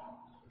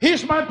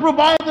 He's my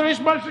provider, He's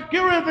my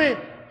security.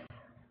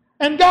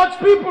 And God's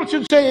people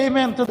should say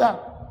amen to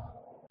that.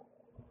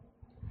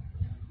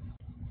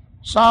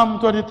 Psalm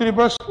 23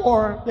 verse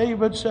 4,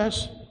 David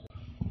says,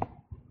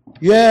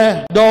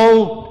 "Yea,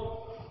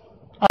 though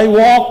I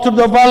walk through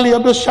the valley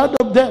of the shadow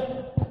of death,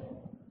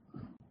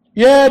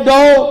 yea,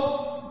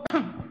 though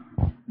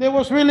there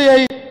was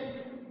really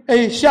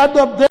a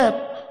shadow of death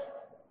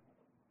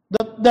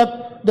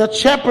that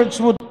shepherds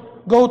would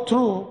go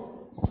through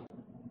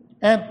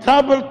and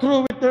travel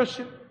through with their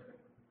sheep.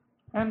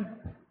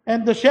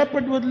 And the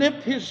shepherd would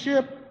lift his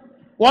sheep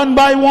one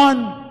by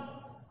one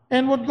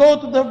and would go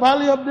to the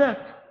valley of death,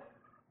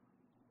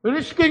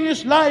 risking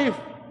his life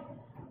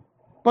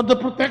for the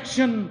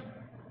protection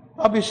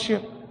of his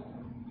sheep.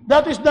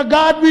 That is the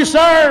God we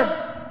serve.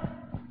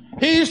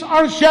 He is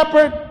our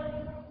shepherd.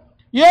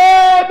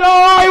 Yea,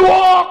 though I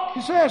walk,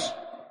 He says,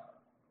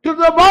 to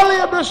the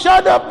valley of the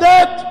shadow of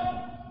death.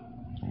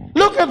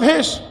 Look at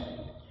this.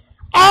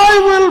 I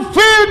will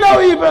fear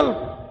no evil.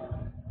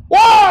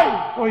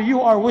 Why? For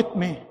You are with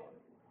me.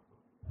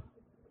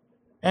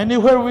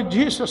 Anywhere with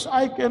Jesus,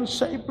 I can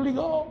safely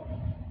go.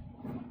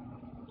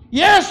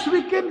 Yes,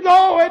 we can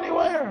go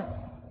anywhere.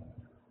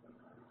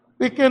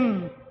 We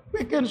can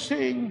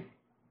sing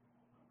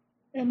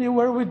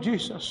anywhere with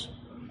Jesus.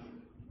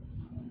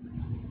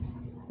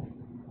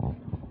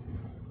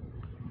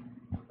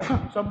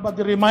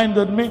 Somebody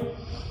reminded me,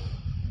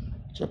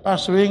 said,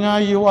 "Pastor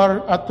Inga, you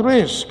are at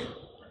risk.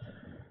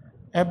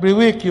 Every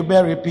week you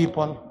bury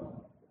people.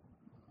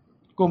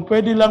 Kung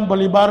pwede lang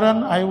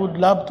balibaran, I would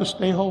love to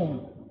stay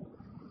home.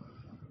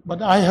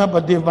 But I have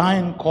a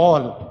divine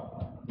call.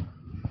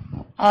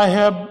 I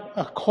have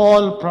a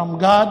call from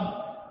God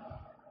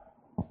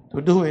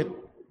to do it.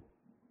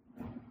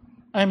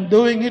 I'm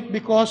doing it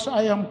because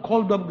I am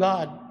called of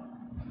God.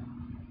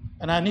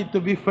 And I need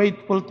to be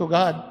faithful to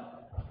God.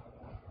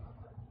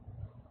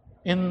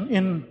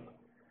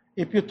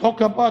 If you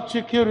talk about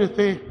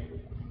security,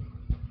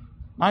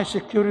 my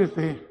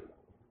security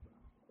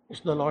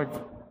is the Lord.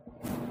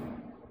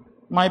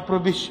 My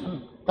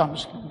provision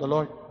comes from the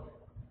Lord.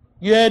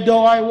 Yea,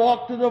 though I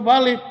walk through the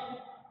valley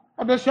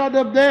of the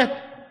shadow of death,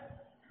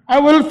 I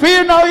will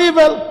fear no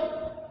evil.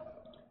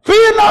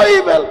 Fear no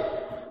evil.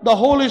 The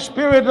Holy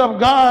Spirit of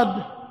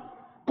God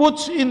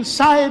puts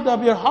inside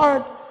of your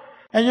heart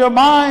and your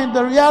mind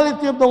the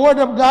reality of the Word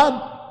of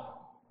God.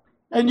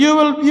 And you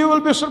will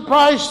be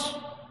surprised.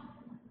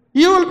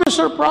 You will be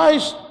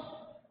surprised.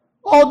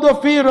 All the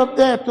fear of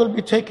death will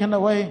be taken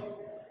away.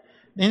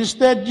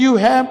 Instead, you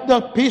have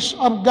the peace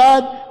of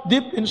God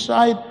deep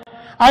inside.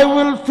 I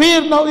will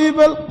fear no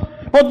evil,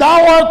 for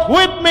Thou art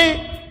with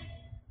me.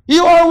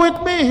 You are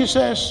with me, he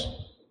says.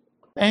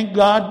 Thank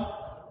God.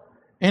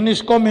 In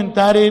his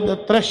commentary, The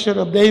Treasure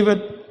of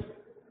David,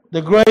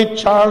 the great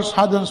Charles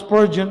Haddon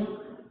Spurgeon,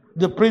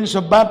 the Prince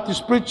of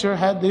Baptist preacher,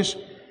 had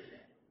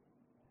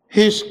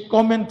his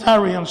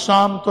commentary on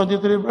Psalm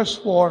 23 verse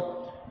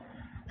 4.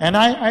 And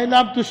I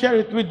love to share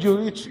it with you.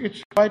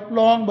 It's quite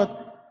long,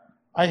 but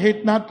I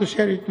hate not to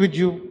share it with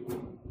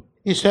you.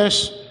 He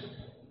says,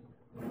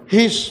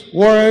 his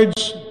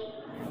words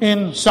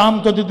in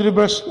Psalm 23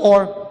 verse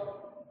 4,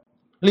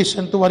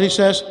 listen to what he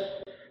says.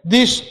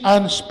 This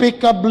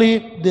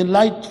unspeakably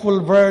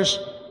delightful verse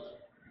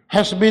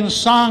has been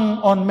sung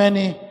on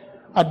many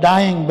a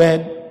dying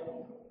bed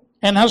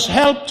and has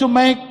helped to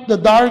make the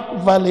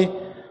dark valley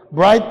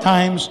bright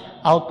times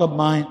out of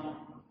mind.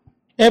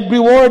 Every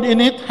word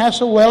in it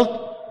has a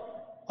wealth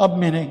of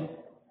meaning.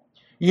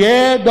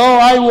 Yea, though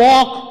I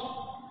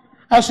walk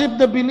as if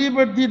the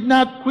believer did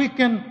not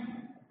quicken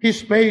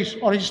his pace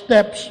or his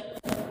steps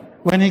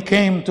when he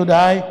came to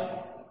die,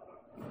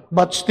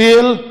 but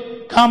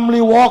still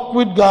calmly walk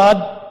with God.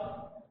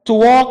 To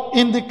walk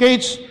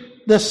indicates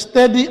the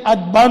steady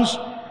advance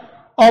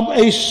of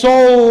a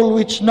soul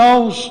which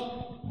knows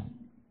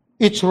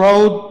its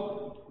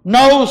road,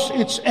 knows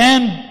its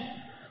end,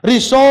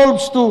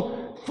 resolves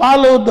to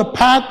follow the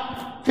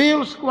path,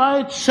 feels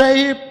quite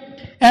safe,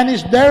 and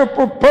is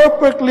therefore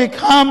perfectly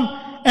calm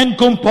and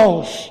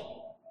composed.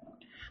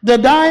 The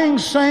dying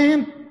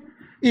saint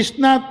is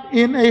not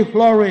in a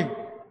flurry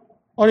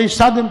or a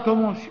sudden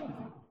commotion.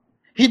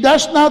 He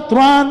does not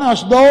run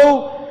as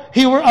though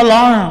he were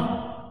alarmed,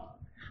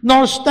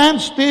 nor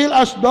stand still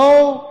as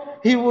though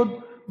he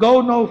would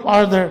go no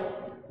farther.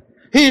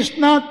 He is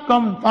not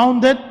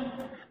confounded,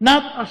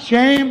 not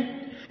ashamed,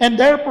 and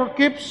therefore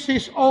keeps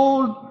his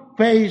old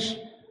pace,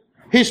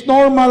 his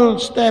normal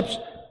steps.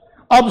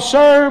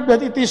 Observe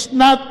that it is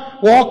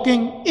not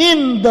walking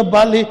in the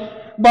valley,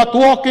 but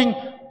walking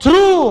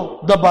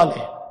through the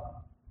valley.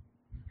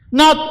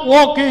 Not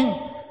walking.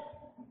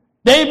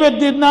 David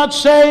did not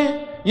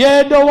say,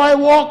 yea, though I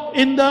walk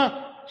in the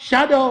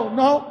shadow.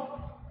 No.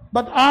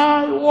 But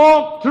I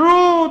walk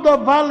through the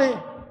valley.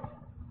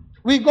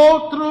 We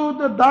go through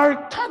the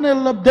dark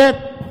tunnel of death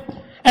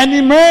and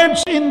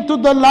emerge into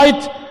the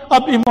light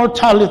of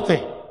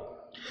immortality.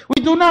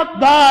 We do not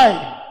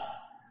die.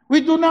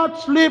 We do not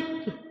sleep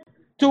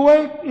to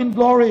wake in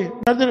glory.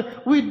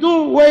 Rather, we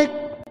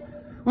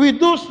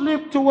do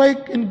sleep to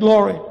wake in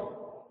glory.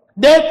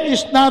 Death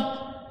is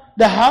not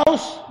the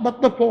house,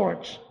 but the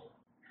porch.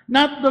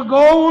 Not the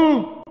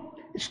goal.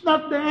 It's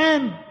not the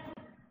end,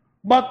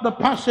 but the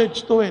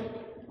passage to it.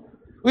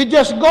 We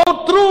just go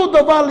through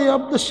the valley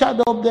of the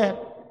shadow of death.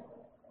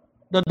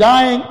 The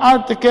dying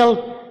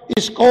article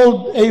is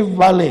called a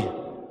valley.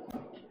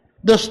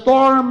 The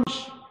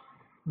storms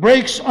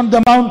breaks on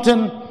the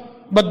mountain,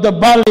 but the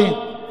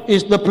valley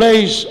is the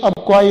place of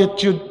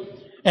quietude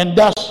and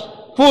thus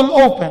full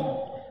open.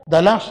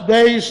 The last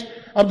days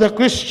of the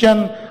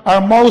Christian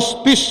are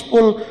most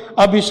peaceful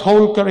of his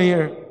whole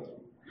career.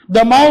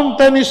 The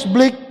mountain is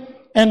bleak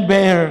and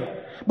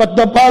bare, but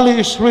the valley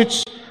is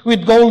rich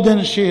with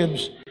golden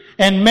sheaves,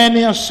 and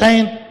many a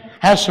saint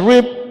has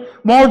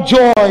reaped more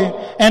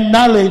joy and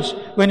knowledge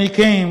when he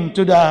came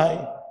to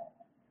die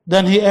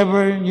than he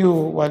ever knew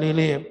while he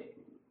lived.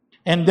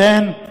 And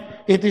then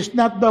it is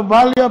not the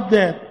valley of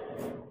death,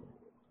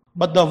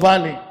 but the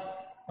valley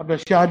of the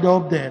shadow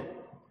of death.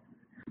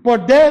 For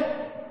death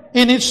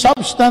in its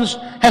substance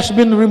has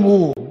been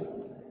removed.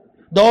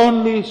 The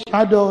only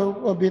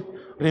shadow of it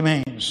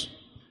remains.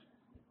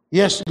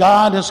 Yes,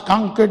 God has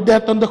conquered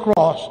death on the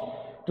cross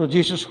through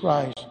Jesus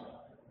Christ.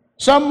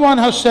 Someone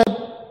has said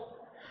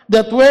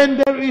that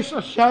when there is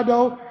a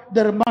shadow,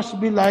 there must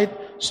be light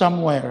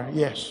somewhere.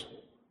 Yes.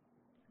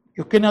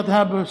 You cannot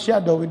have a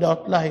shadow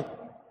without light.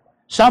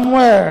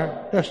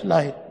 Somewhere there's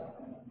light.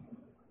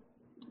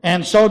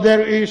 And so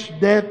there is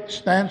death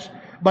stands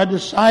by the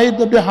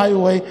side of the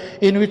highway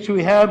in which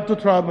we have to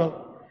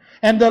travel.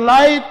 And the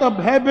light of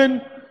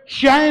heaven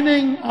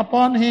shining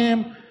upon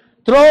him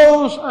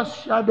throws a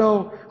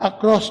shadow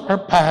across our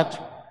path.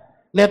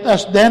 Let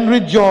us then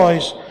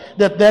rejoice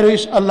that there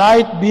is a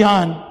light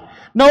beyond.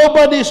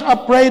 Nobody is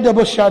afraid of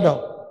a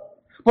shadow.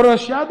 For a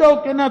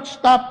shadow cannot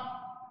stop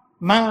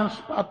man's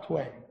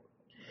pathway,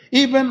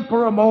 even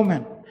for a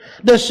moment.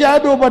 The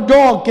shadow of a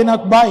dog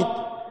cannot bite.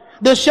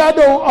 The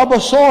shadow of a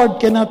sword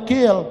cannot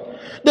kill.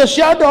 The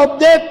shadow of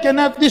death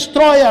cannot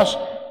destroy us.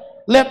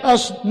 Let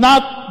us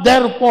not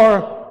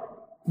therefore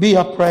be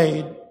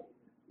afraid.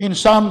 In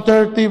Psalm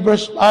 30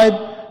 verse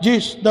 5,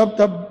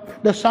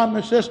 the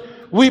psalmist says,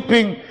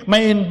 weeping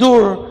may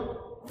endure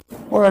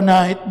for a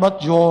night, but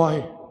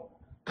joy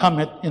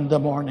cometh in the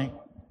morning.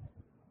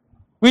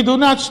 We do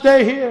not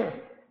stay here.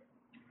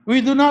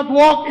 We do not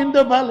walk in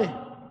the valley.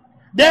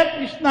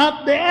 Death is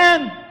not the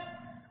end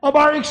of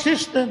our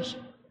existence.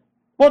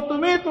 For to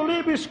me to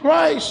live is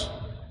Christ,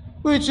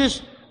 which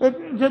is,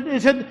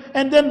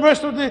 and then verse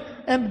 20,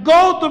 and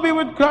go to be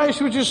with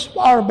Christ, which is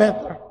far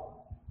better.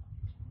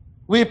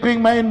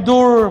 Weeping may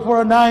endure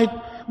for a night,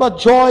 but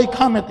joy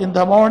cometh in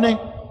the morning.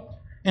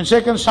 In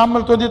 2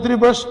 Samuel 23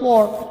 verse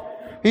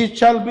 4, he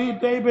shall be,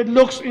 David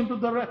looks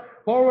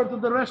forward to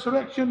the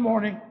resurrection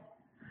morning.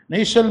 And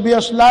he shall be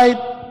as light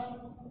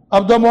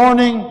of the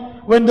morning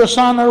when the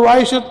sun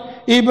ariseth,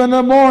 even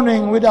a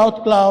morning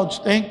without clouds.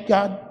 Thank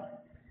God.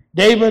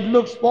 David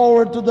looks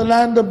forward to the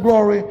land of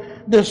glory,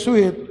 the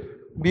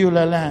sweet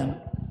Beulah land.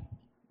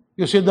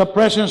 You see the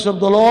presence of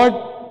the Lord.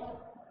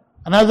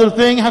 Another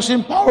thing has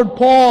empowered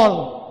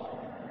Paul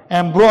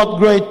and brought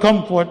great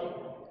comfort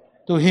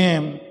to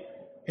him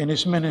in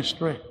his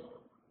ministry.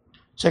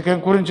 2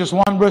 Corinthians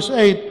 1 verse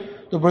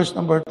 8 to verse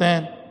number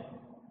 10.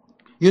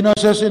 You know, it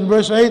says in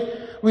verse 8,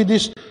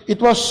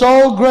 it was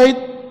so great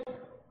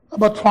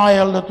of a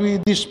trial that we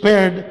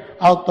despaired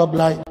out of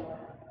life.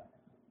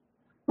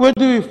 Where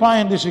do we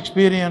find this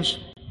experience?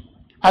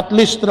 At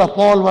Lystra,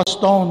 Paul was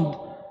stoned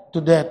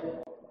to death.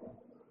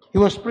 He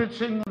was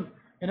preaching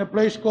in a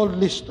place called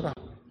Lystra.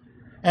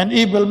 And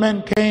evil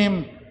men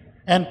came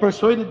and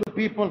persuaded the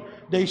people.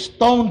 They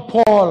stoned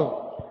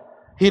Paul.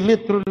 He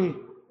literally,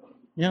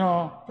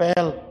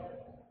 fell.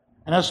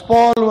 And as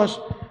Paul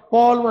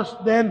was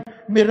then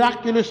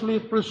miraculously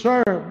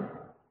preserved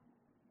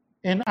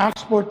in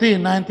Acts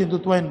 14, 19 to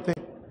 20.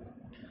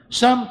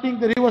 Something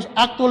that he was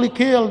actually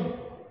killed,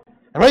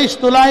 raised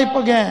to life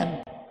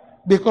again,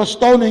 because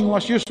stoning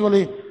was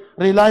a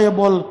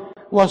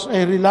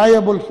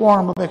reliable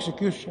form of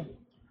execution.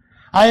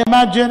 I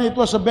imagine it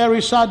was a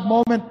very sad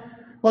moment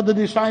for the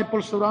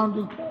disciples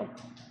surrounding Paul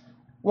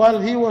while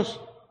he was,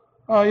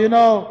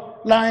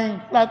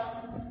 lying flat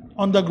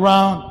on the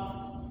ground.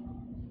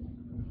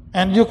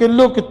 And you can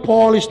look at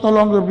Paul, he's no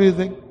longer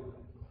breathing.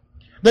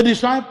 The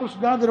disciples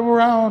gathered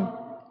around.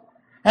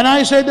 And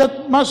I say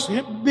that must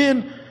have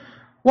been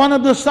one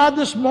of the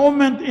saddest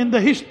moments in the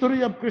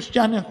history of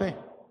Christianity.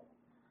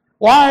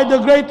 Why? The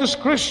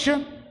greatest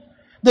Christian,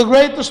 the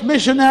greatest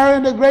missionary,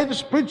 and the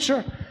greatest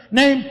preacher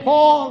named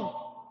Paul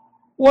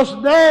was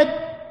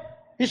dead.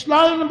 He's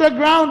lying on the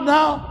ground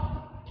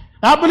now.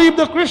 I believe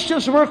the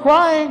Christians were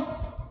crying.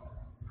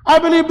 I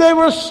believe they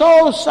were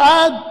so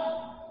sad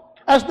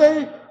as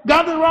they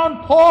gathered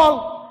around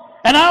Paul.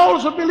 And I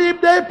also believe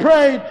they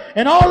prayed.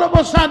 And all of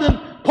a sudden,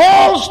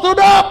 Paul stood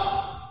up.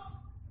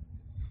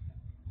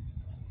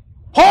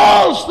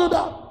 Paul stood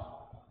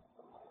up.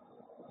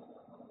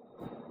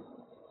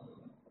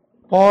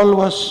 Paul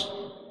was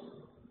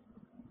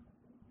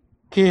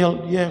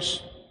killed,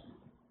 yes.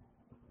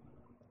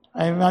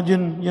 I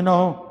imagine,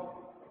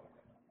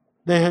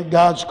 they had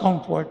God's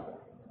comfort.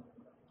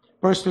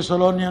 1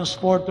 Thessalonians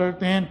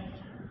 4:13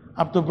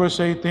 up to verse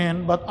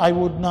 18. But I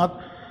would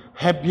not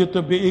have you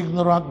to be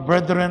ignorant,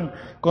 brethren,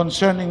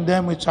 concerning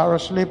them which are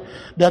asleep,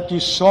 that ye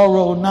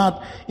sorrow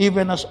not,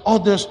 even as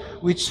others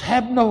which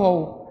have no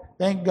hope.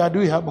 Thank God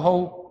we have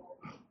hope.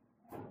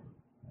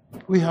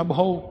 We have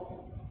hope.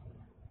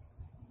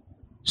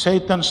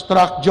 Satan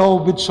struck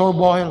Job with sore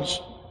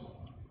boils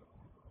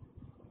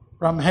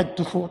from head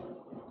to foot.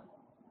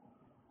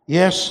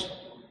 Yes,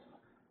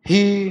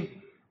 he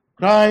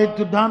tried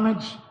to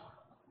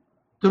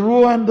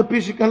ruin the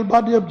physical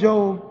body of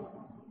Job.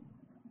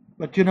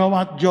 But you know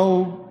what,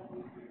 Job?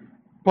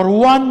 For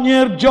 1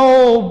 year,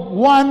 Job,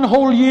 1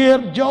 whole year,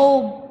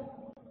 Job,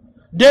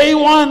 day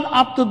 1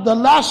 up to the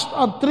last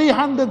of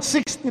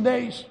 360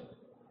 days.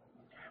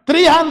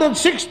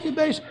 360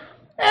 days.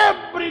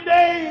 Every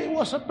day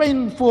was a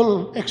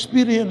painful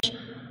experience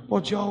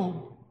for Job.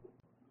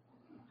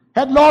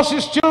 Had lost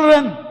his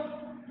children.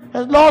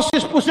 Had lost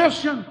his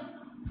possession.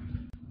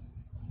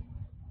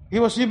 He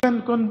was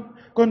even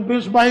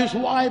convinced by his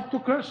wife to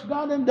curse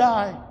God and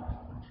die.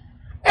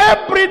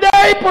 Every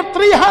day for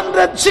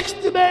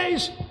 360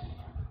 days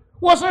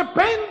was a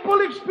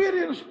painful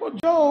experience for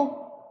Job.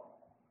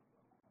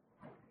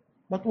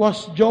 But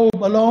was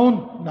Job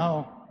alone?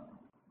 No.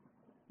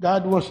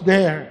 God was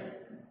there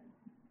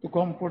to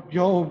comfort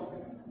Job.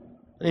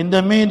 In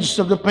the midst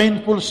of the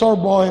painful sore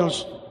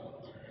boils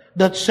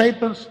that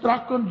Satan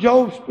struck on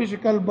Job's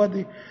physical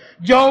body,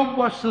 Job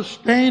was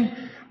sustained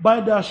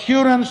by the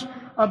assurance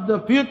of the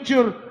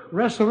future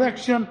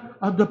resurrection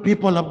of the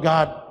people of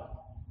God.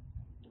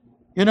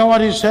 You know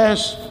what he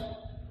says?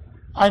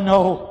 I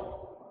know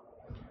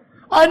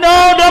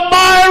that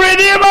my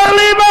Redeemer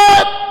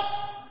liveth,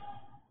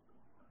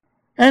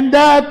 and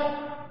that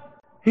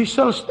he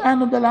shall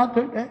stand on the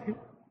latter day.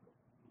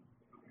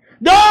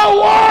 The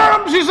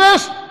worms, he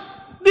says,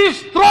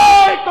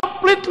 destroy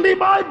completely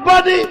my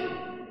body,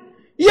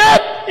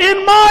 yet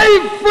in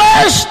my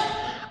flesh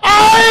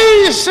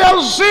I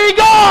shall see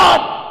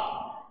God.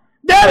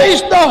 There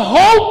is the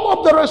hope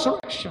of the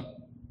resurrection.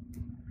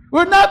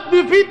 We're not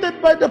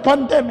defeated by the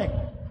pandemic.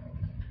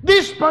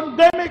 This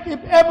pandemic,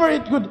 if ever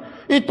it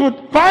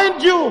would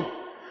find you,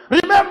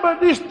 remember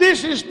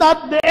this is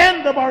not the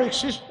end of our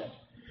existence.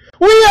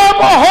 We have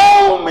a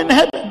home in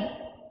heaven.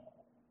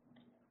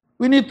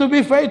 We need to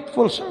be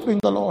faithful serving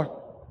the Lord.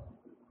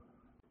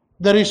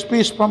 There is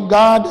peace from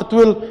God that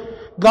will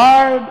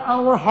guard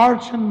our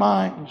hearts and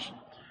minds.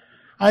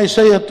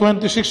 Isaiah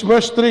 26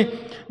 verse 3,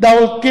 thou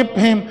wilt keep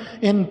him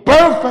in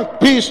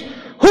perfect peace,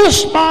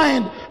 whose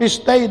mind is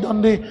stayed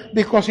on thee,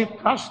 because he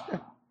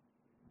trusted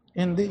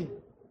in thee.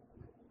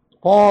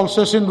 Paul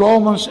says in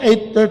Romans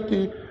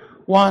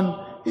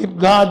 8:31, if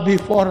God be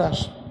for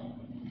us,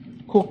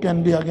 who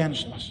can be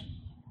against us?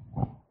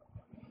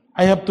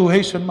 I have to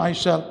hasten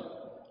myself.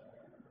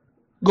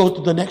 Go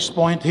to the next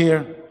point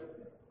here.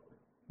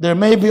 There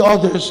may be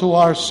others who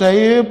are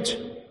saved.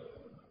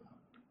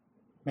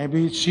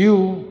 Maybe it's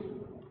you.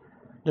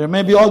 There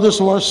may be others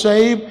who are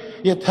saved,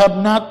 yet have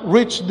not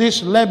reached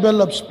this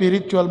level of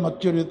spiritual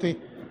maturity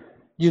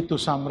due to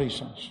some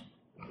reasons.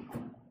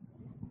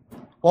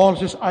 Paul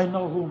says, I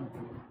know whom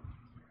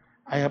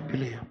I have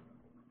believed.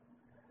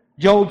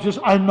 Job says,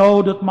 I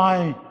know that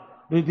my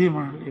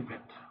Redeemer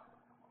liveth.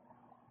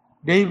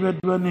 David,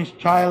 when his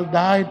child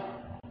died,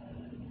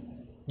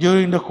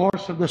 during the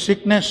course of the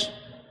sickness,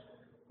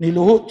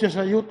 niluhot siya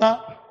sa yuta.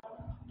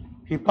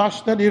 He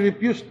fasted, he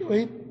refused to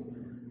eat.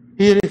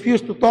 He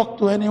refused to talk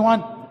to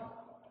anyone.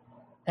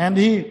 And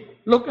he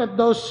looked at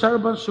those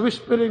servants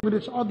whispering with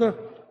each other.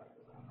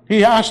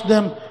 He asked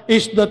them,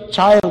 is the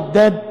child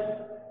dead?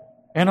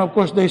 And of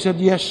course they said,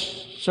 yes,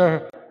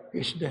 sir,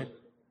 he's dead.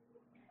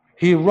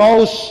 He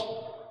rose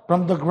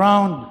from the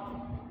ground.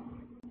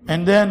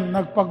 And then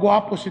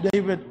nagpagwapo si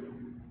David.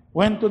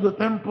 Went to the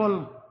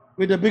temple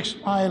with a big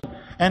smile.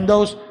 And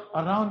those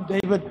around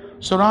David,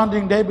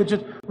 surrounding David,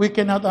 said, we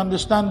cannot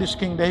understand this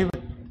King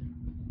David.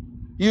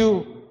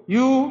 You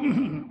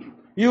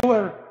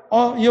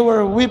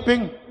were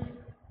weeping,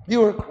 you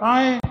were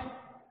crying,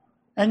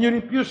 and you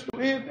refused to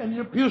eat, and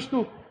you refused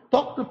to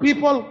talk to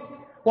people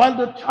while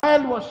the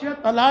child was yet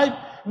alive.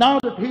 Now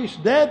that he is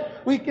dead,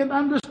 we can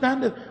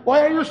understand it.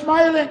 Why are you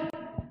smiling?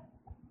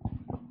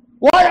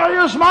 Why are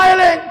you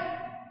smiling?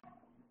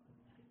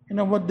 You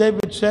know what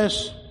David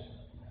says?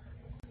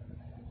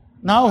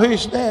 Now he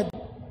is dead.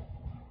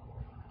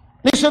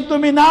 Listen to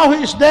me, now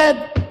he is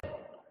dead.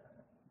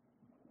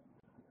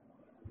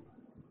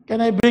 Can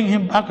I bring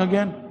him back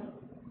again?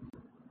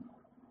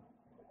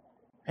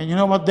 And you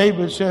know what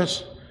David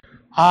says?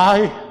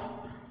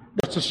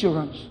 That's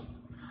assurance.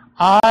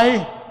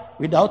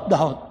 Without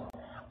doubt,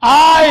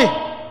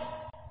 I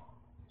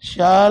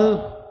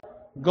shall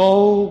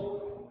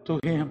go to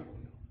him.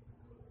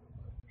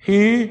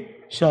 He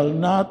shall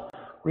not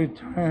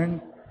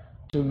return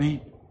to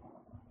me.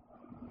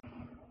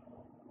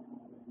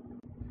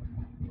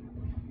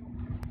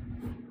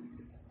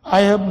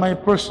 I have my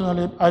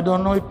personal, I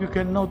don't know if you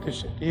can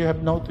notice it. You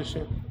have noticed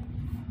it.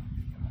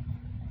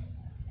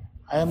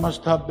 I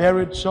must have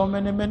buried so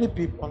many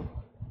people.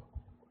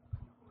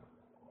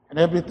 And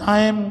every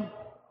time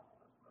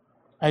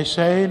I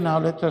say, now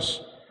let us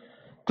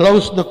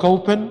close the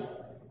coffin.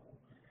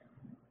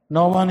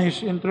 No one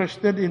is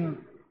interested in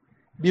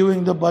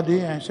viewing the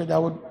body. I said I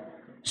would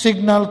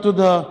signal to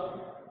the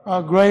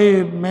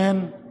grave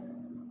men,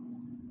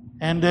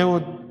 and they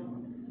would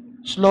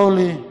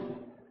slowly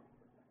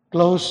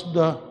close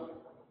the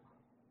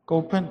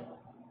coffin.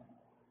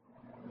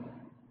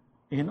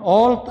 In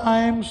all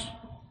times,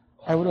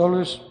 I would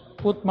always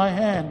put my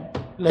hand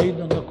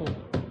laid on the coffin.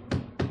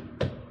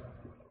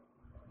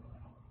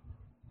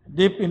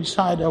 Deep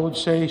inside, I would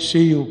say,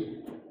 see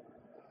you.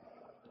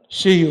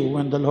 See you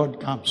when the Lord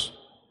comes.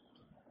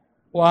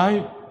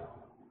 Why?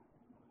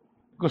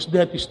 Because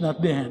death is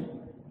not the end.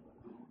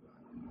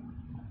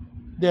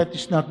 Death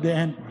is not the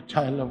end for a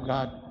child of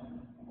God.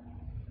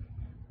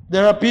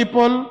 There are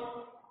people,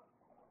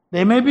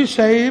 they may be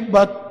saved,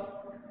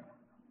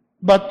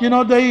 but you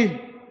know,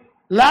 they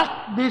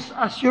lack this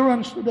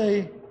assurance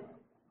today.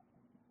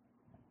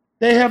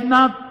 They have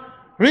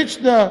not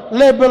reached the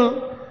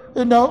level,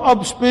 you know,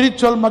 of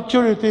spiritual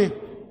maturity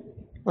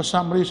for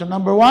some reason.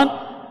 Number one,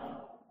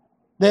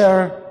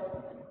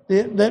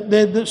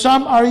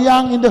 some are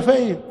young in the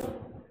faith.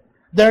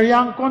 They're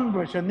young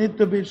converts and need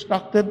to be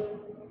instructed.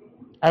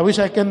 I wish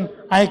I can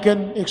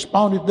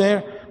expound it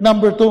there.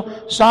 Number two,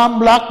 some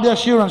lack the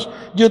assurance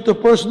due to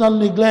personal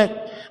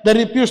neglect. They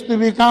refuse to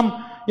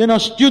become, you know,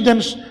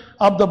 students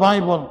of the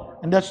Bible.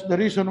 And that's the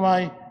reason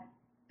why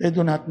they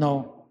do not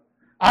know.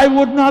 I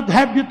would not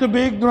have you to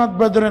be ignorant,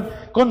 brethren,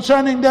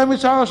 concerning them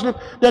which are asleep,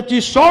 that ye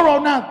sorrow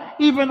not,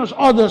 even as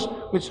others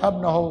which have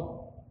no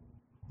hope.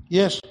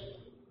 Yes,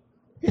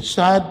 it's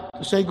sad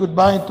to say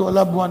goodbye to a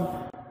loved one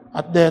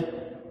at death,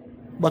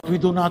 but we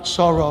do not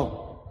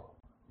sorrow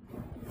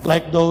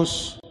like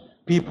those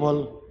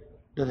people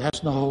that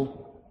has no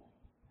hope.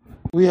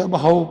 We have a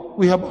hope.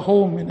 We have a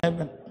home in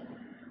heaven.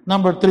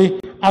 Number three,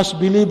 as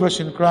believers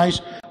in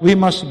Christ, we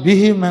must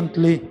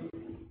vehemently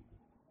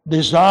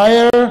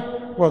desire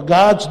for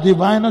God's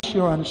divine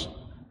assurance,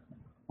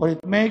 for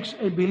it makes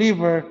a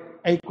believer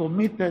a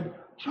committed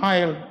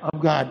child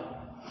of God.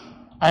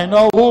 I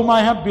know whom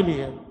I have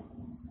believed.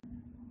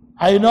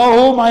 I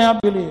know whom I have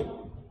believed.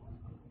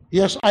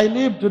 Yes, I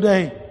live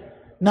today.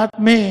 Not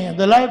me.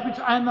 The life which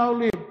I now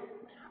live,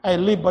 I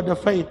live by the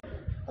faith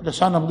of the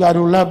Son of God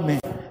who loved me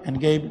and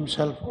gave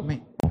himself for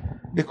me.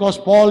 Because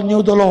Paul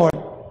knew the Lord,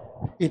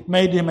 it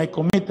made him a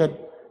committed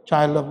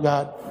child of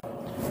God.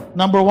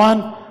 Number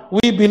one,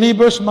 we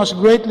believers must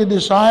greatly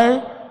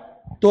desire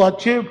to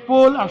achieve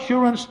full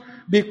assurance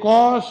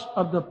because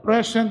of the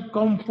present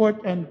comfort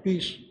and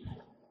peace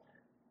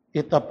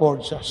it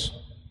affords us.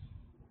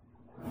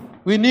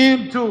 We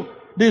need to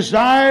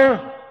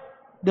desire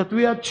that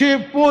we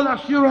achieve full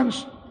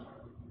assurance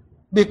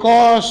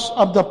because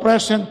of the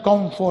present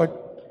comfort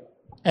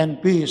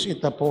and peace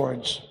it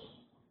affords.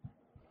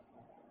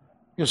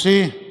 You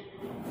see,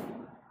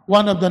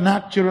 one of the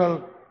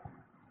natural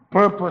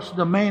purpose,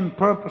 the main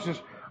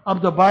purposes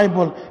of the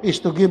Bible is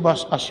to give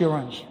us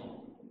assurance.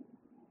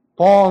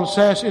 Paul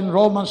says in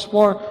Romans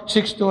 4,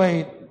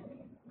 6-8,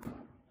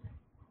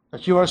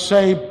 that you are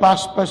saved,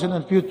 past, present,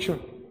 and future.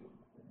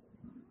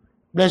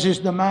 Blessed is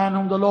the man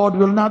whom the Lord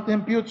will not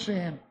impute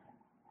sin.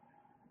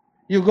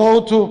 You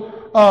go to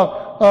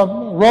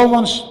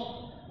Romans,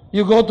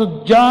 you go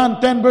to John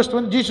 10, verse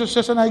 20, Jesus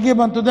says, and I give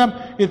unto them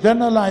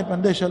eternal life,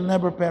 and they shall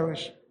never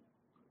perish.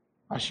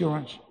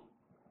 Assurance.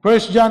 1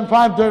 John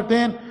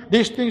 5:13,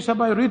 these things have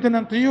I written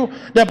unto you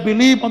that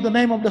believe on the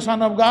name of the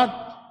Son of God,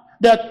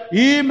 that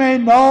ye may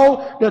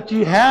know that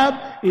ye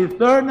have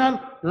eternal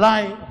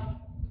life.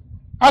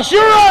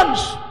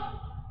 Assurance!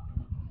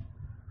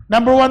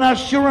 Number one,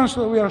 assurance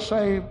that we are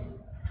saved.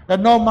 That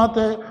no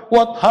matter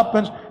what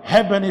happens,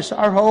 heaven is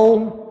our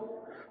home.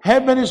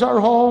 Heaven is our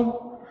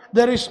home.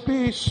 There is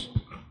peace.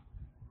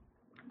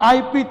 I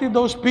pity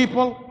those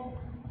people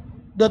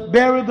that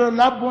bury their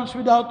loved ones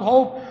without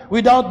hope,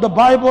 without the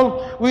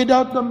Bible,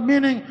 without the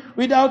meaning,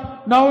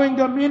 without knowing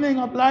the meaning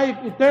of life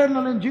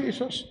eternal in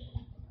Jesus.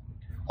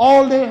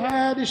 All they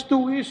had is to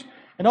wish,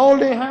 and all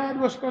they had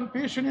was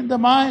confusion in the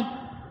mind.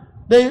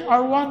 They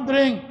are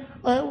wondering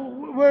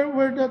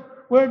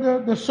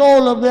where the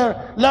soul of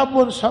their loved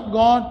ones have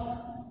gone.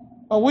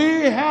 But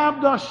we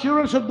have the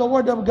assurance of the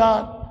Word of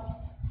God.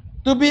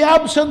 To be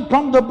absent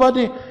from the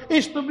body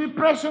is to be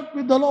present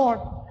with the Lord.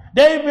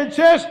 David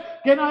says,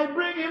 can I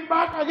bring him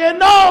back again?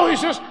 No, he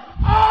says,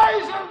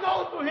 I shall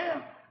go to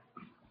him.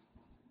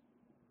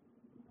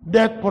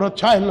 Death for a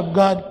child of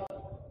God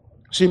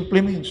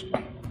simply means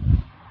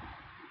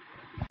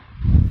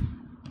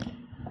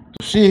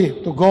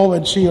to go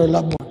and see your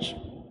loved ones.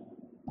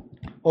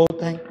 Oh,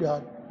 thank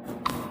God.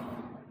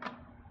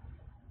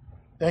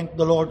 Thank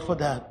the Lord for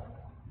that.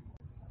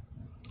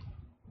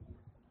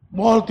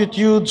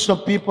 Multitudes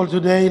of people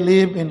today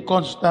live in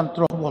constant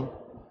trouble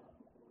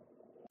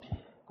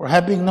for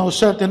having no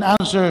certain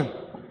answer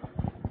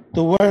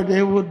to where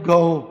they would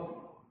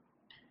go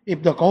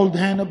if the cold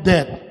hand of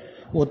death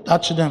would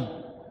touch them.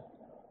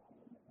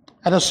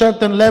 At a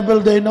certain level,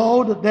 they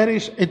know that there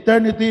is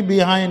eternity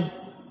beyond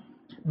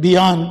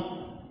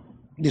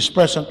this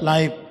present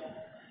life.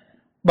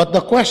 But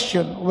the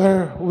question,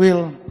 where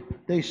will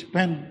they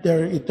spend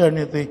their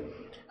eternity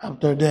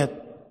after death?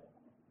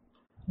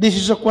 This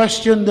is a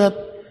question that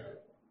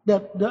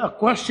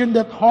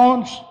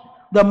haunts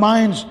the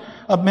minds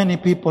of many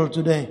people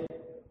today.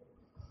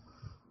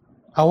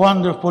 How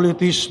wonderful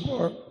it is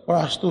for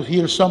us to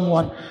hear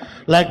someone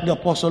like the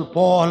Apostle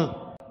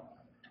Paul,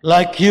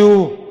 like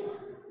you,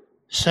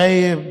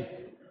 say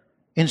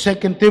in 2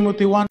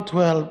 Timothy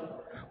 1:12,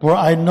 for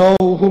I know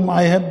whom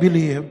I have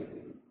believed,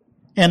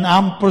 and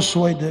am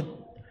persuaded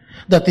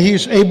that he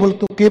is able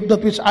to keep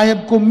that which I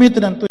have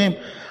committed unto him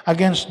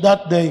against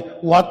that day.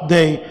 What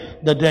day?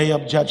 The day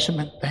of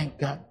judgment. Thank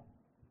God.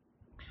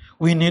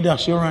 We need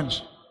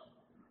assurance.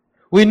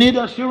 We need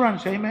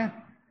assurance. Amen.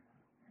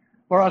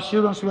 For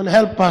assurance will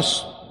help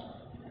us.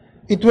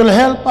 It will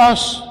help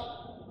us.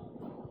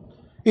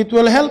 It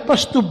will help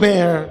us to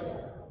bear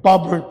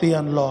poverty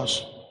and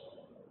loss.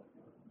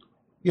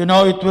 You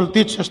know, it will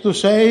teach us to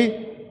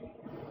say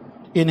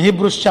in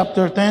Hebrews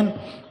chapter 10,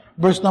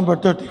 verse number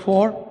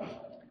 34.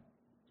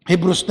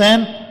 Hebrews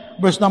 10,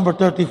 verse number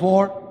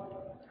 34.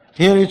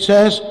 Here it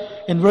says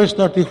in verse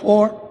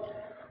 34,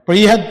 for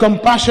ye had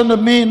compassion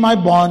of me in my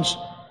bonds,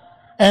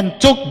 and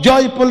took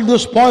joyful the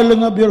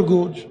spoiling of your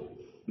goods,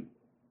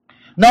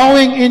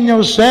 knowing in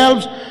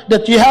yourselves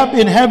that ye have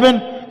in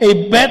heaven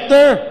a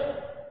better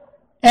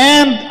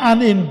and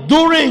an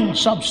enduring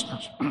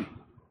substance.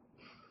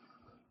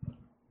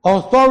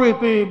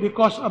 Authority,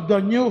 because of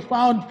their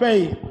newfound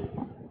faith,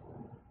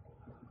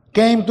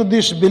 came to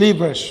these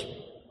believers,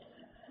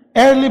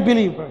 early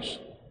believers.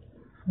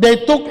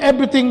 They took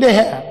everything they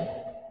had.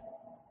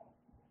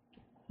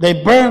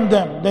 They burned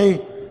them. They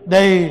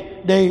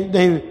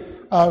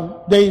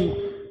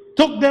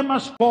took them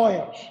as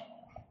spoils.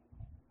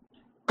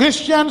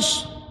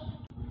 Christians,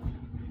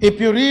 if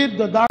you read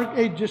the Dark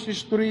Ages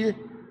history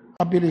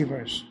of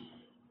believers,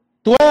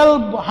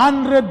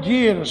 1200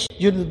 years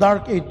in the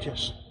Dark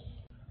Ages,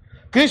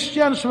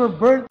 Christians were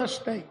burned at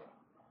stake.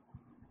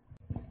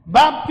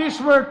 Baptists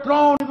were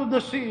thrown into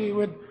the sea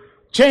with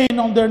chain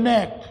on their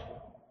neck.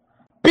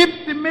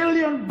 50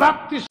 million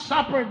Baptists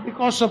suffered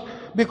because of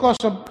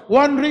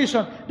one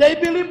reason. They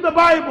believed the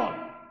Bible.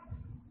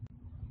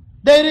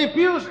 They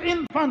refused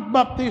infant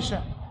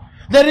baptism.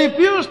 They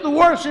refused to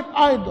worship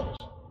idols.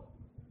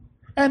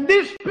 And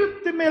these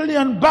 50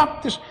 million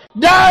Baptists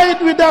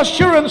died with the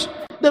assurance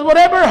that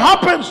whatever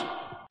happens,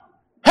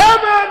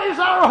 heaven is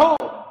our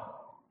home.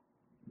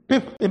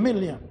 50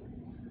 million.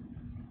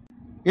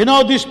 You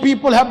know, these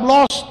people have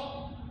lost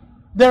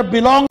their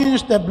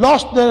belongings, they've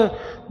lost their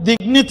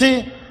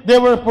dignity, they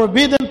were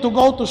forbidden to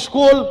go to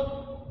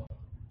school.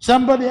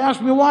 Somebody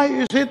asked me, why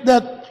is it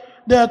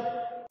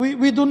that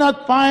we do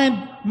not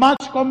find much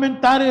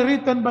commentary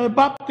written by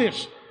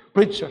Baptist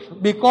preachers?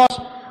 Because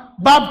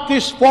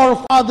Baptist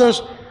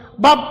forefathers,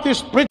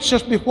 Baptist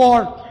preachers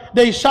before,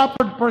 they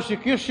suffered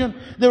persecution.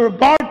 They were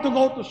barred to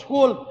go to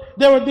school.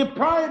 They were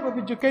deprived of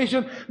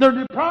education. They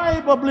were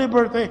deprived of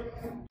liberty.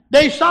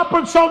 They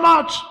suffered so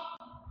much.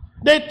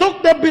 They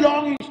took their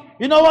belongings.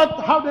 You know what?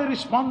 How they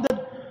responded?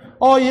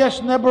 Oh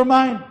yes, never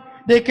mind.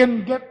 They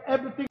can get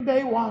everything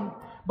they want.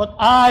 But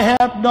I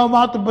have no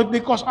matter, but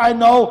because I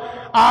know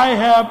I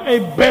have a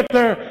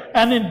better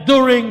and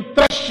enduring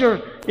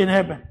treasure in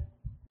heaven.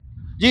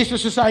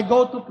 Jesus says, I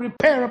go to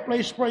prepare a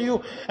place for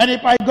you. And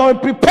if I go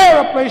and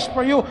prepare a place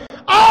for you,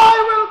 I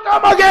will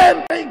come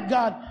again, thank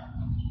God,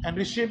 and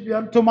receive you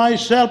unto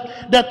myself,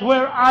 that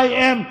where I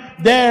am,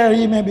 there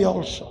ye may be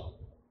also.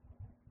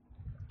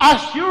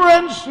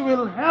 Assurance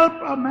will help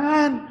a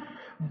man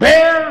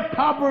bear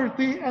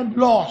poverty and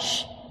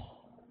loss.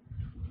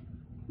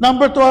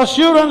 Number two,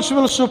 assurance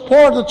will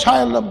support the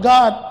child of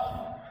God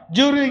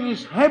during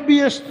his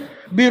heaviest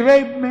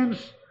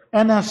bereavements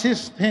and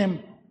assist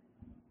him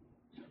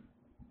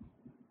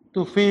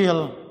to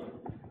feel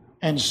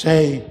and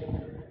say,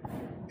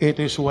 it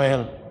is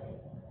well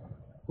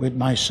with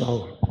my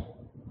soul.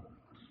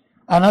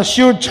 An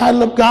assured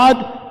child of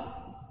God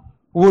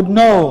would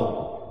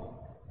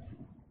know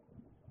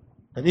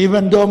that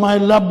even though my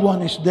loved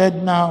one is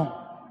dead now,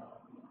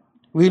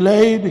 we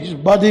lay his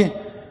body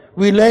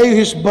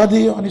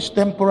on his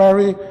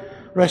temporary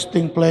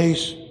resting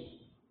place.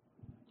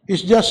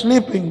 He's just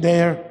sleeping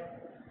there,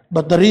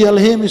 but the real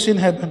him is in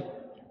heaven.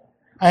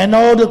 I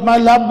know that my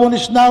loved one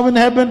is now in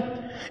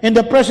heaven, in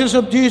the presence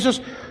of Jesus.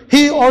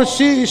 He or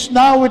she is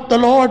now with the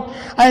Lord.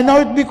 I know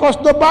it because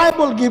the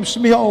Bible gives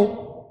me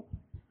hope.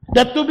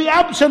 That to be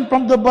absent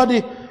from the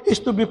body is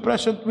to be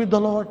present with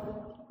the Lord.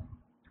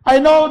 I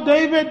know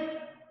David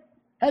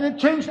had a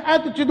changed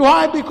attitude.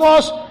 Why?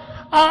 Because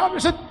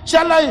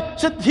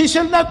he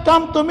shall not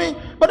come to me,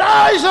 but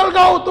I shall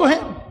go to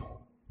him.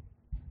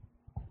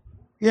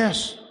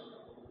 Yes.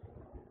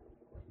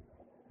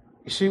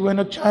 You see, when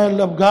a child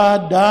of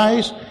God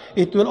dies,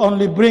 it will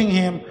only bring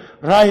him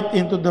right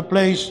into the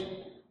place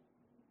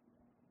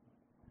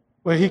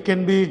where he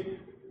can be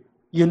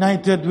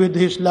united with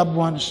his loved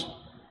ones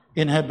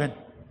in heaven.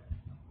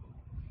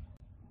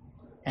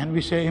 And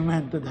we say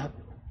amen to that.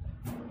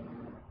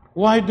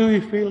 Why do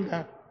we feel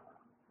that?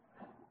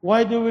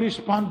 Why do we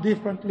respond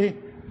differently?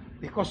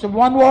 Because of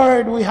one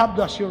word, we have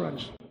the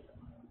assurance.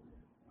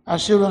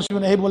 Assurance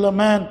will enable a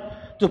man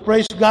to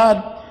praise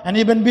God and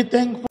even be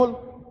thankful.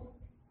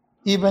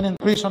 Even in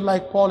prison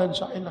like Paul and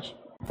Silas.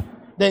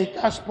 They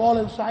cast Paul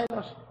and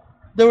Silas.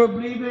 They were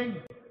bleeding.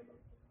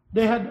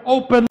 They had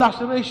open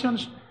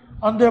lacerations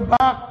on their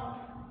back.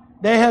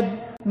 They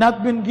had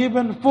not been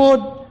given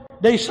food.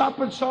 They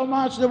suffered so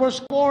much. They were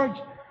scourged.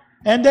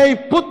 And they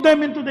put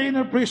them into the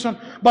inner prison.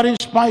 But in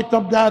spite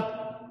of that,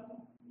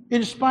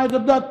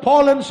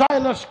 Paul and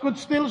Silas could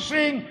still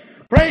sing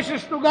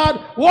praises to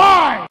God.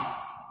 Why?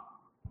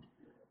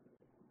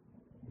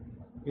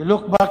 You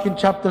look back in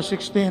chapter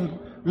 16,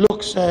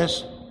 Luke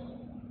says,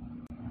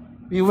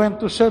 we went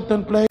to a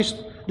certain place,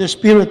 the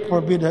Spirit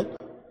forbid it.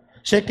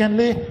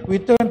 Secondly, we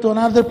turned to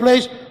another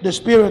place, the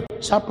Spirit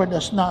suffered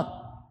us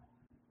not.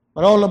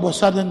 But all of a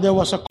sudden, there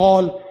was a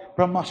call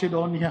from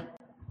Macedonia.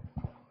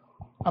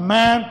 A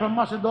man from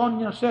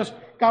Macedonia says,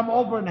 come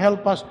over and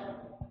help us.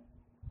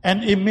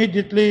 And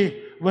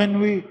immediately, when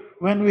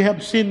we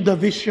have seen the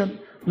vision,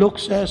 Luke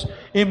says,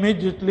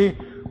 immediately,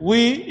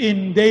 we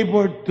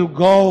endeavored to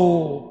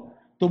go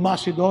to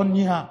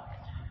Macedonia.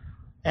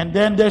 And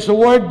then there's a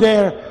word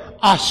there,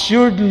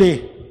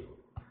 assuredly,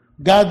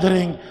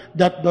 gathering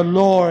that the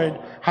Lord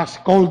has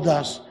called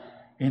us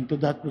into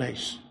that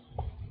place.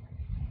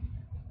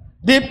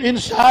 Deep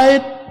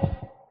inside,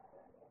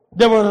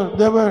 they were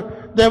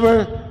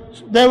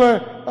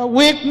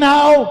weak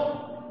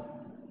now,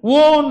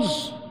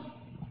 wounds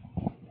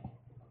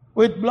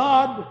with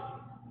blood.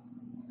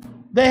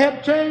 They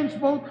have changed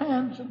both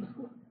hands and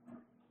foot.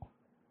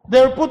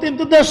 They were put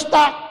into the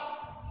stock.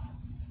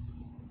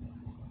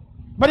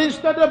 But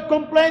instead of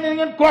complaining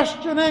and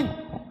questioning,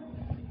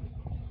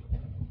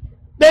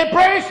 they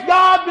praised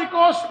God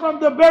because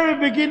from the very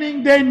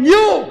beginning they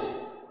knew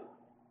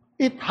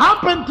it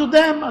happened to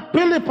them at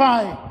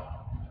Philippi,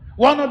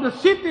 one of the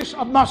cities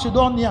of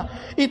Macedonia.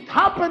 It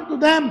happened to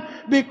them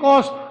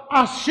because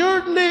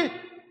assuredly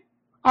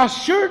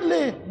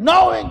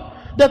knowing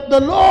that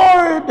the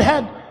Lord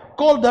had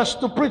called us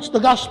to preach the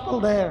gospel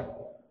there.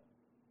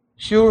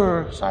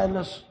 Sure,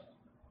 Silas,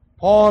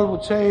 Paul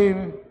would say,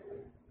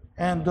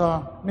 and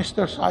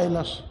Mr.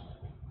 Silas,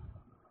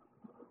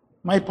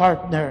 my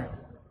partner,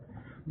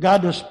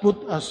 God has put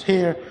us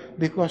here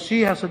because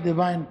He has a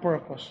divine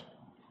purpose.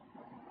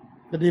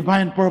 The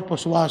divine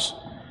purpose was,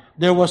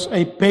 there was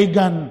a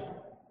pagan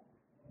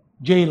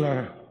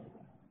jailer,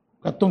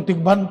 katong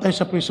tigbantay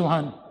sa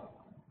prisuhan,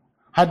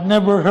 had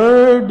never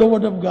heard the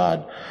word of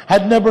God,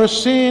 had never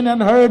seen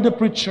and heard the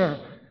preacher,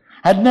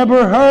 had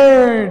never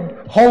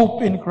heard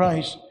hope in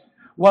Christ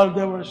while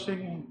they were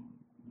singing.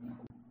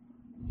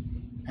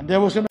 And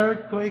there was an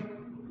earthquake.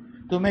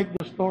 To make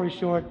the story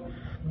short,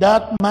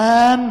 that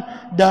man,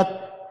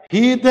 that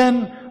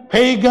heathen,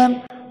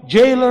 pagan,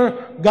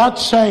 jailer got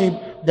saved.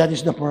 That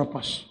is the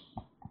purpose.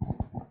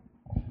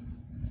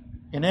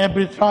 In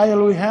every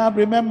trial we have,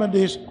 remember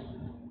this,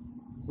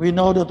 we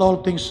know that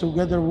all things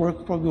together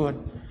work for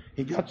good.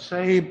 He got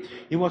saved,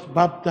 he was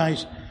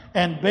baptized,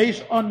 and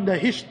based on the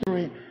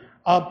history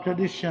of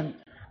tradition,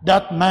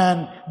 that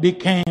man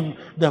became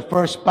the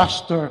first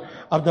pastor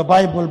of the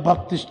Bible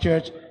Baptist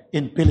Church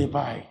in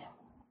Philippi.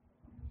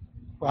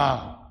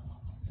 Wow.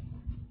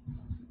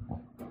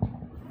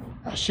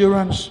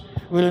 Assurance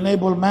will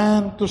enable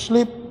man to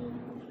sleep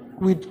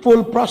with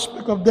full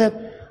prospect of death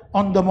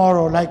on the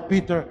morrow, like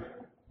Peter.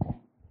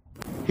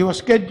 He was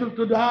scheduled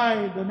to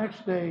die the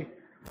next day.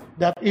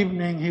 That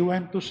evening, he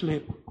went to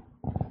sleep.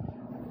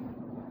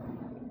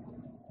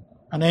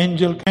 An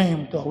angel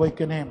came to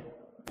awaken him.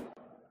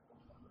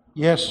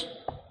 Yes,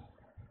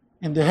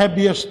 in the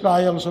heaviest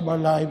trials of our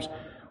lives,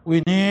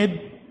 we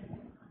need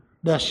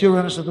the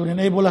assurance that will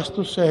enable us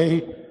to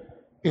say,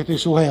 it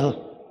is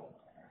well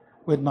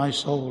with my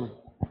soul.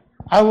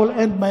 I will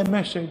end my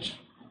message.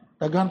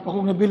 Dagan pa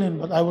kong nabilin,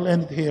 but I will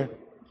end it here.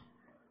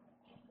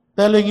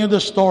 Telling you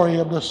the story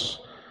of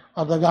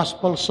the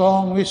gospel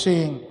song we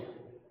sing.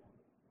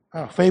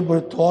 A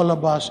favorite to all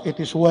of us, it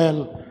is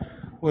well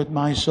with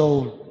my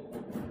soul.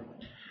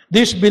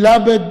 This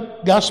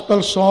beloved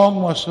gospel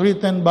song was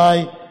written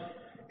by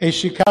a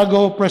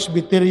Chicago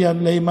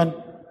Presbyterian layman,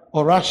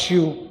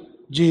 Horatio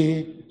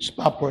G.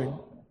 Spafford,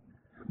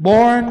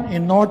 born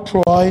in North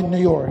Troy,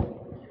 New York,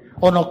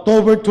 on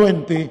October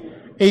 20,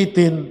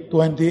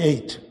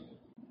 1828.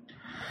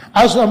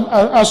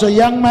 As a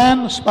young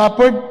man,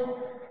 Spafford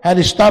had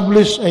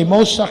established a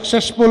most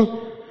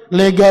successful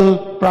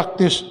legal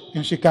practice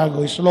in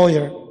Chicago. He's a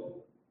lawyer.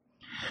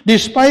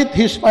 Despite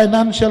his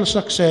financial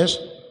success,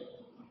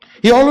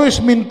 he always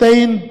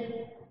maintained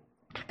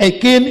a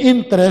keen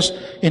interest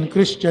in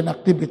Christian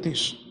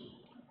activities.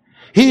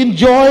 He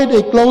enjoyed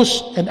a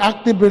close and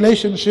active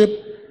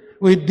relationship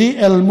with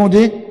D.L.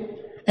 Moody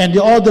and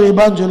the other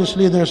evangelist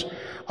leaders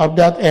of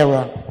that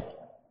era.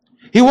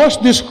 He was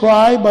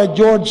described by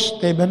George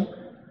Steben,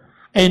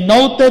 a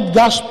noted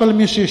gospel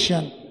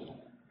musician,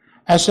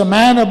 as a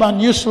man of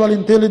unusual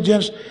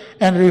intelligence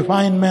and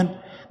refinement,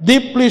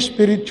 deeply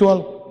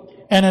spiritual,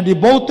 and a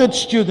devoted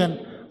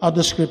student of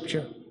the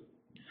Scripture.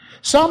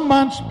 Some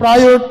months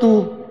prior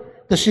to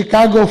the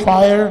Chicago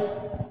fire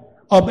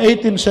of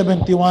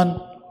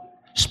 1871,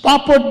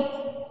 Spafford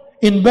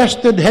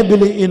invested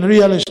heavily in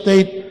real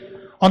estate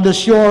on the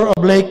shore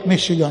of Lake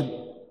Michigan,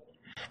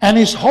 and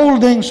his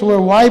holdings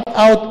were wiped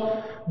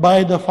out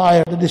by the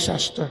fire, the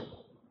disaster.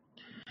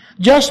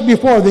 Just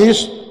before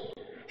this,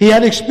 he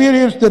had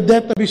experienced the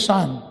death of his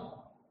son.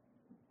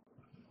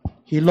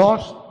 He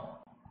lost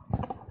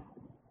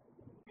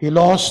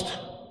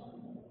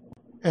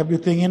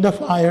everything in the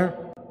fire.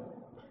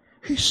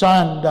 His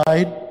son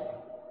died.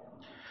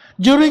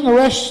 During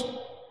arrest,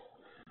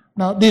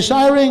 now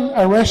desiring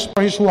a rest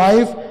for his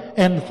wife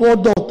and 4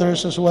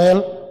 daughters as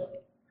well,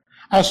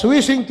 as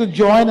wishing to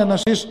join and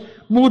assist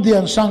Moody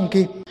and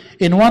Sankey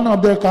in one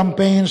of their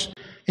campaigns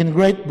in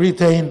Great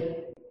Britain,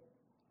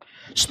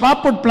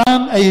 Spafford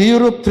planned a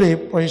Europe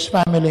trip for his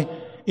family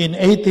in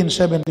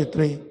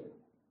 1873.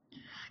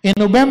 In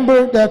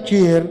November that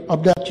year,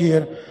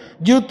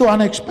 due to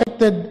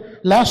unexpected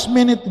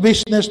last-minute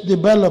business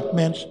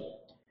developments,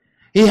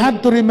 he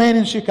had to remain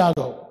in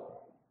Chicago.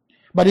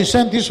 But he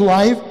sent his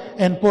wife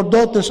and 4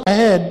 daughters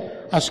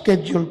ahead as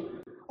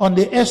scheduled on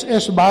the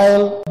SS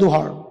Belle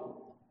Durham.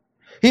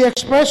 He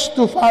expressed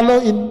to follow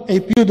in a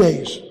few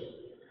days.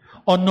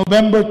 On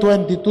November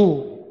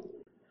 22,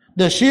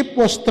 the ship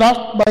was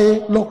struck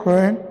by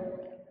Lochern,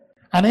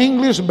 an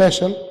English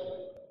vessel,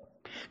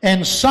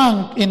 and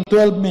sunk in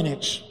 12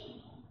 minutes.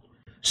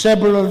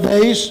 Several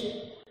days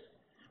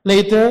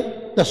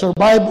later, the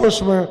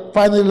survivors were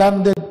finally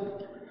landed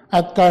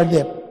at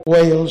Cardiff,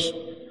 Wales,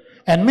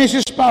 and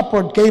Mrs.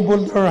 Spafford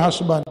cabled her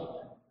husband.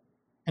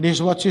 And this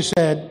is what she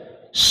said,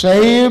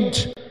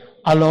 saved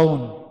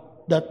alone.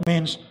 That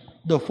means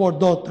the 4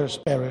 daughters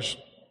perished.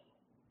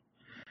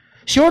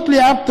 Shortly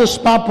after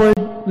Spafford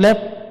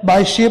left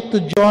by ship to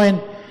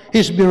join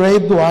his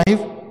bereaved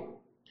wife,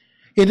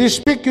 it is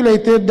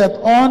speculated that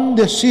on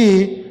the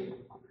sea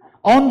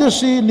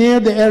near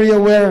the area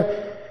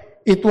where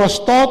it was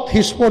thought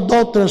his 4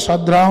 daughters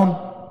had drowned,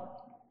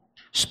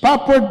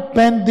 Spafford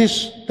penned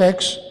this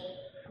text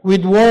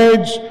with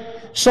words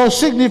so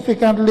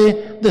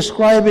significantly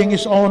describing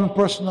his own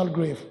personal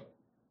grief.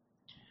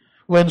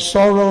 When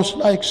sorrows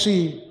like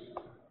sea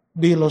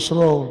billows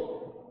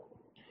roll.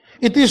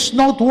 It is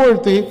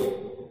noteworthy,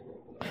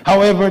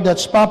 however, that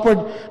Spafford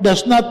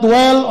does not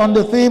dwell on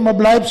the theme of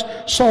life's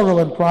sorrow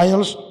and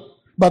trials,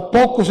 but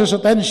focuses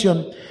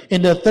attention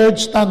in the 3rd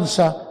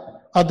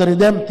stanza of the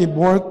redemptive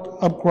work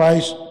of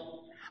Christ,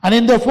 and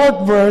in the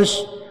 4th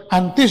verse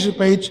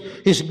anticipates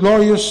his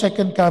glorious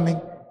second coming.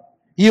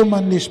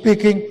 Humanly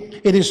speaking,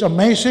 it is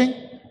amazing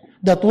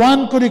that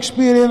one could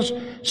experience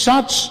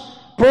such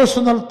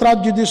personal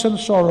tragedies and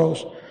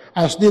sorrows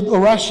as did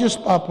Horatius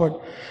Papert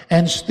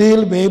and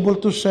still be able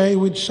to say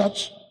with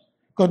such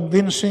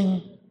convincing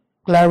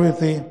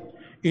clarity,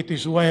 "It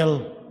is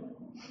well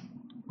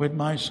with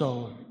my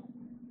soul."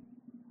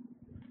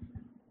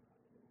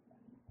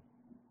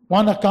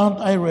 One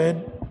account I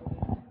read,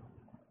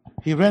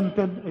 he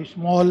rented a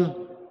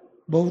small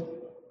boat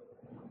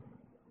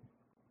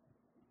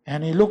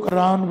and he looked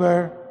around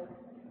where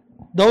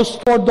those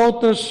 4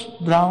 daughters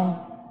drowned,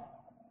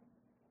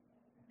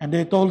 and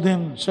they told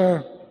him,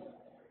 "Sir,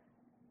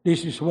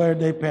 this is where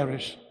they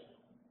perished."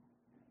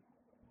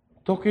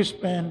 Took his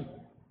pen,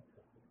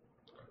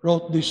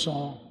 wrote this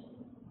song.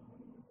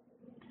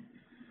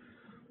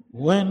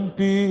 When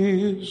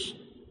peace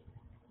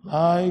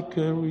like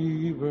a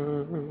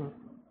river.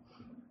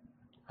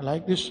 I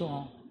like this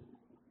song.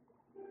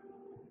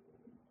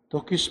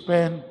 Took his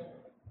pen,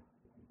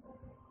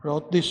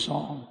 wrote this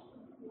song.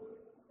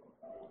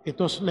 It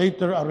was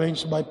later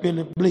arranged by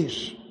Philip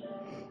Bliss.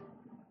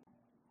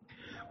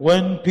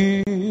 When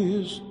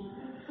peace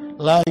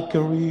like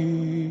a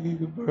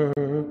river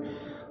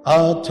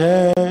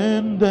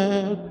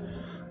attended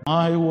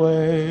my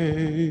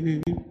way,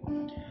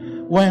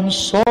 when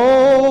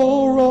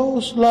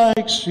sorrows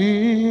like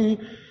sea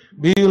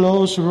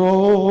billows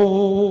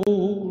roll,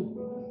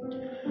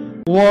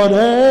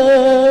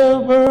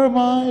 whatever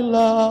my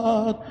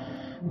lot,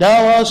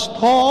 thou hast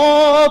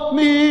taught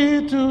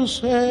me to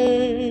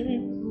say,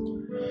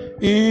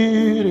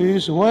 it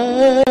is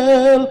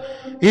well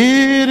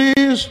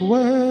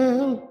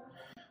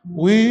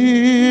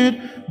with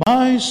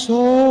my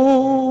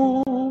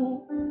soul.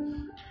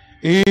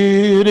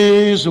 It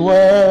is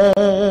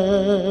well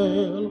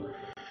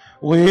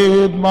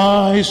with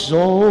my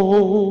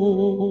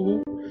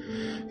soul.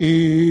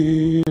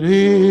 It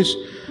is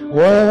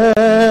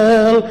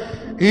well,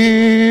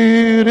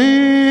 it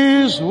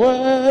is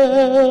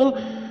well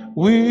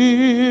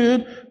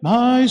with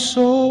my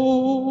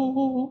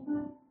soul.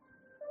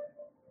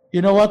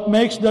 You know what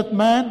makes that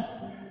man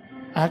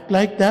act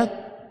like that?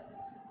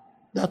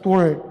 That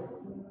word,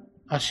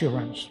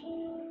 assurance.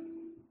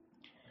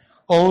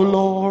 O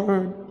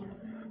Lord,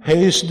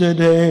 haste the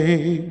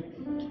day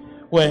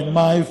when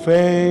my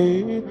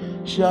faith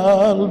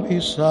shall be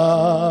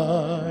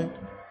sight.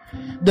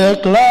 The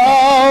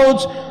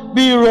clouds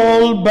be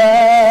rolled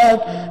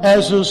back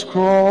as a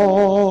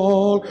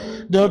scroll.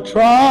 The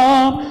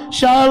trump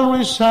shall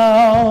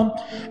resound,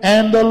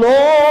 and the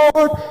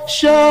Lord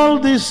shall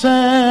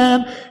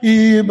descend.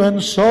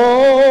 Even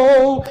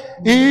so,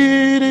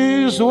 it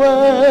is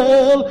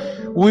well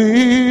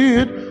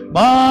with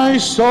my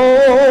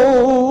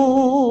soul.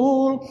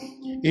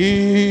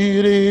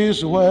 It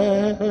is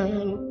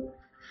well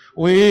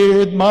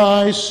with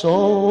my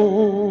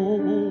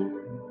soul.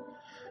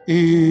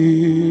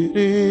 It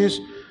is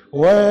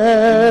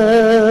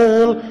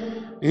well,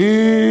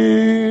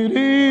 it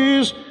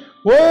is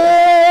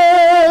well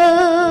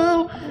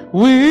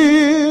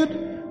with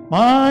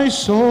my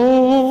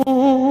soul.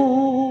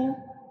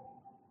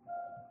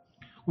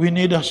 We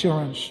need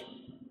assurance.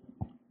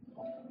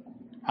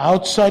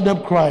 Outside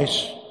of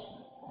Christ,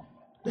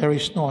 there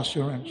is no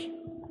assurance.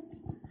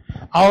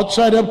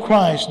 Outside of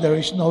Christ, there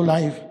is no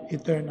life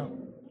eternal.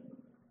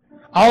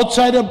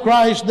 Outside of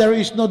Christ, there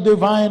is no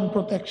divine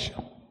protection.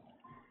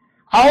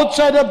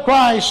 Outside of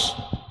Christ,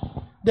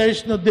 there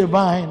is no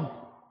divine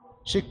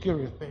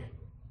security.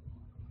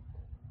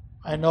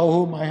 I know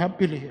whom I have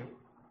believed.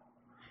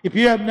 If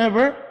you have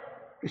never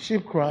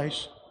received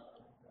Christ,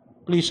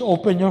 please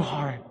open your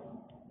heart.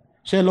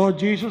 Say, Lord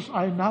Jesus,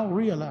 I now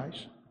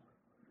realize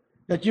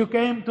that you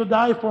came to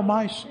die for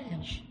my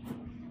sins.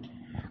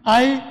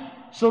 I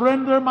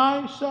surrender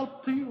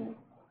myself to you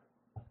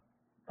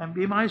and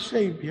be my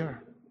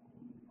Savior.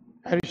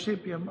 I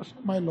receive you as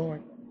my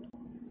Lord.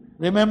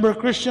 Remember,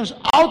 Christians,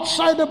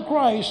 outside of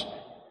Christ,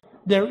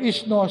 there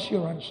is no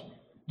assurance.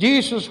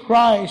 Jesus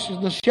Christ is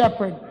the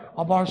shepherd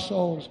of our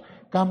souls.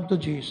 Come to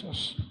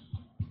Jesus.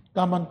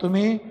 Come unto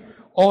me,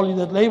 all ye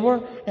that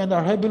labor and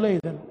are heavy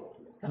laden,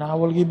 and I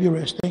will give you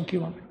rest. Thank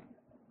you.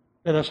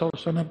 Let us all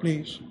stand,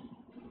 please.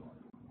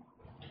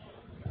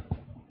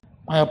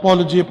 My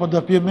apology for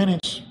the few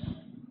minutes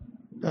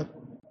that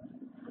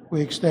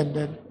we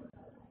extended.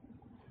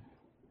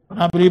 But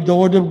I believe the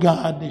Word of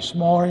God is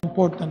more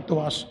important to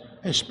us,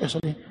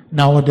 especially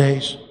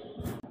nowadays.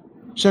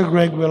 Sir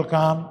Greg will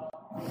come.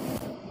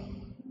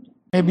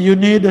 Maybe you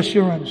need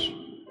assurance.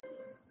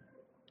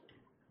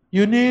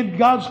 You need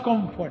God's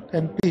comfort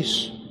and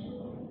peace.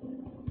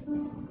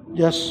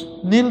 Just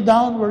kneel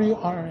down where you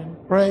are and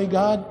pray,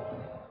 God,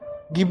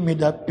 give me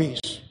that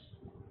peace.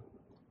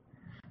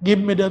 Give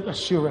me that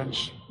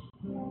assurance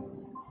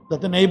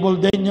that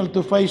enabled Daniel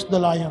to face the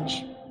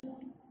lions.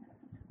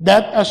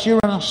 That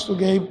assurance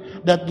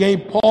that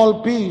gave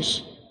Paul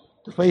peace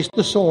to face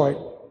the sword.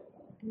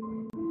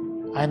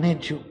 I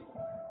need you.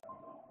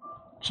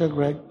 Sir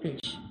Greg,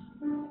 please.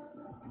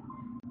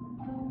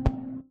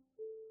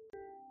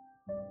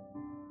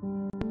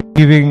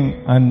 giving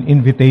an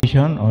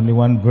invitation, only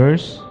one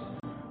verse.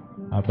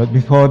 But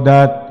before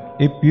that,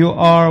 if you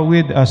are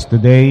with us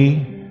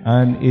today,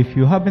 and if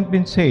you haven't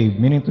been saved,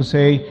 meaning to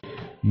say,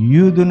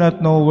 you do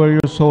not know where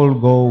your soul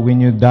go when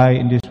you die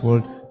in this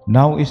world,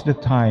 now is the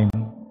time.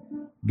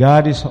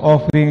 God is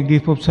offering a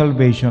gift of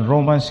salvation.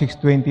 Romans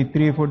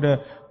 6:23, for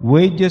the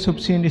wages of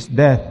sin is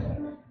death,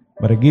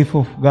 but the gift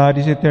of God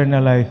is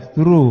eternal life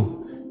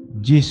through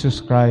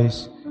Jesus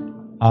Christ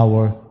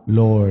our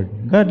Lord.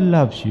 God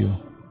loves you.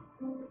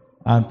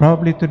 And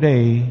probably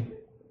today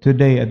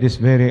at this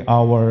very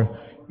hour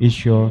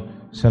is your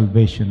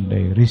salvation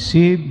day.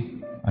 Receive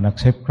and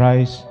accept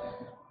Christ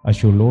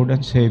as your Lord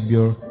and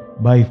Savior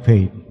by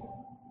faith.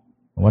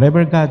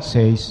 Whatever God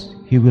says,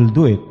 He will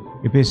do it.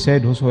 If He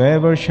said,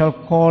 whosoever shall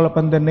call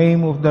upon the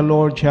name of the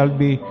Lord shall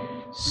be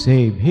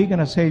saved. He's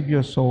gonna save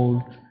your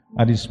soul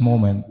at this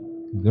moment.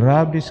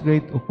 Grab this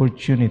great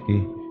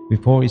opportunity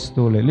before it's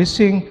too late. Let's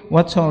sing.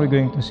 What song are we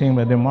going to sing,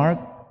 Brother Mark?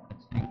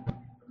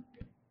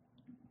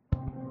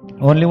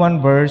 Only one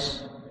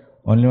verse,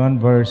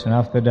 and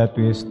after that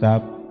we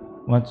stop.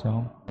 What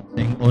song?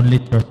 Sing only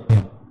church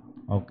hymn.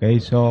 Okay,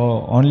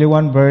 so only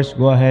one verse.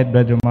 Go ahead,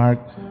 Brother Mark.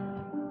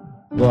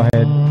 Go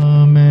ahead.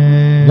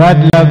 Amen. God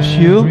loves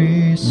you,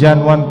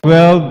 John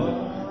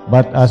 1:12.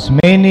 But as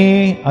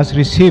many as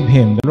receive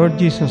Him, the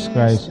Lord Jesus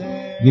Christ,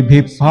 give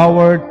Him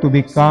power to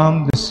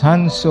become the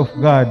sons of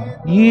God,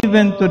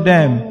 even to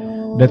them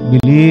that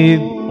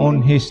believe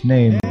on His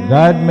name.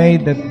 God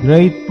made that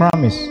great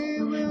promise.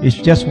 It's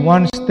just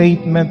one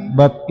statement,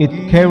 but it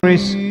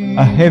carries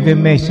a heavy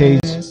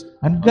message.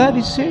 And God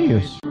is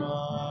serious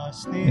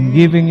in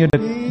giving you the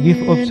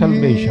gift of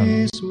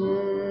salvation.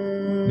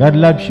 God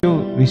loves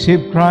you.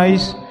 Receive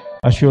Christ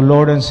as your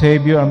Lord and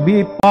Savior and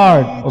be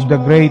part of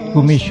the Great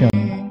Commission.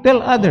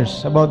 Tell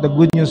others about the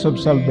good news of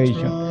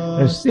salvation.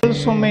 There's still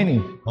so many.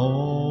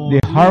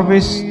 The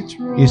harvest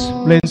is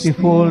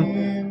plentiful,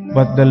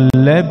 but the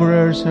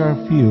laborers are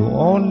few.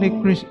 Only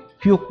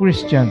few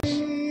Christians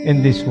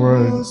in this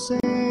world.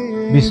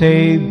 Be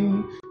saved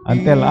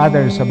and tell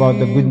others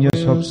about the good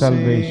news of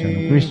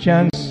salvation.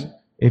 Christians,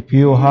 if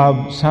you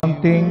have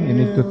something you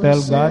need to tell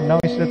God, now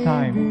is the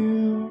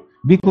time.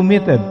 Be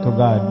committed to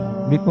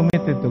God. Be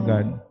committed to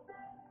God.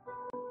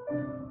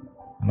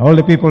 And all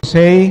the people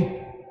say,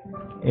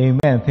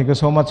 Amen. Thank you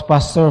so much,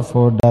 Pastor,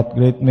 for that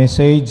great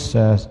message.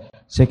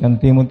 2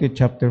 Timothy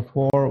chapter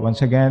 4.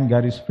 Once again,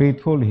 God is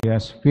faithful. He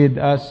has fed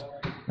us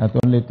not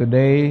only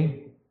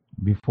today,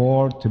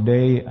 before,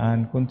 today,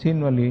 and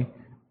continually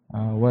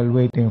while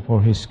waiting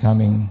for His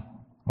coming.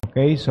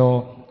 Okay,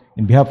 so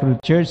in behalf of the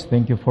church,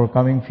 thank you for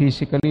coming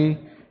physically.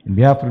 In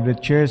behalf of the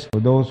church, for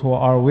those who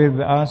are with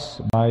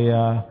us by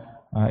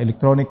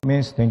electronic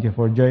means, thank you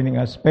for joining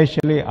us,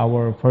 especially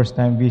our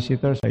first-time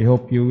visitors. I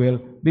hope you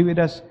will be with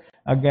us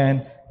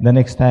again the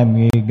next time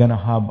we're gonna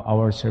have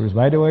our service.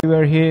 By the way,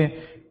 we're here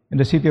in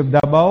the city of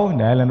Davao, in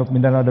the island of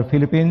Mindanao, the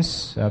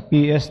Philippines,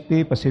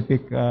 PST,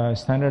 Pacific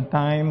Standard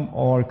Time,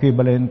 or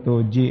equivalent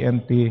to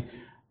GMT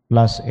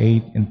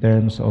 +8 in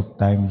terms of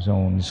time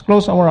zone. Let's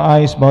close our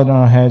eyes, bow down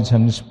our heads,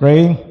 and let's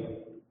pray.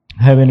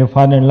 Heavenly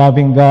Father and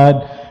loving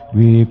God,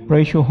 we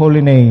praise your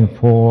holy name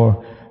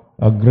for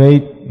a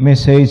great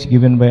message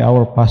given by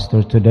our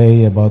pastor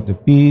today about the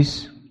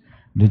peace,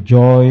 the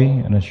joy,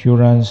 and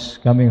assurance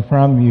coming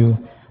from you.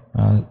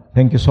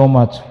 Thank you so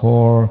much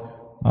for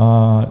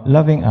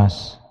loving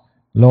us.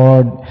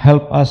 Lord,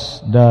 help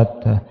us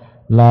that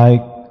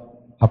like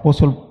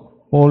Apostle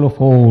Paul of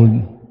old,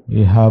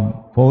 we have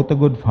fought a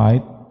good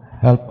fight.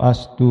 Help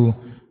us to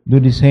do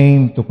the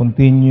same, to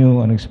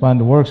continue and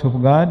expand the works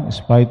of God in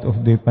spite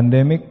of the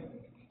pandemic.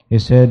 He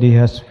said He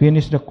has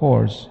finished the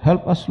course.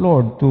 Help us,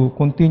 Lord, to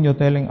continue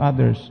telling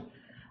others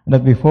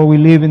that before we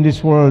leave in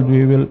this world,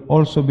 we will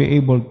also be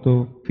able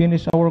to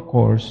finish our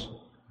course.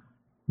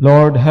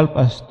 Lord, help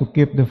us to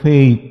keep the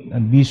faith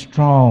and be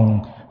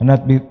strong and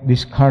not be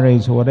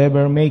discouraged,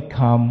 whatever may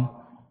come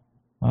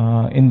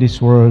in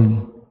this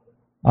world.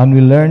 And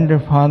we learn, dear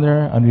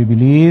Father, and we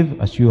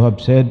believe, as you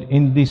have said,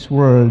 in this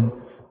world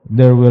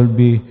there will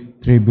be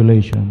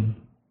tribulation.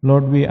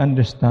 Lord, we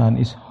understand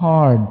it's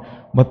hard,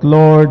 but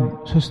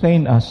Lord,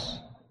 sustain us.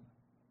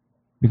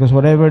 Because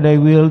whatever they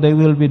will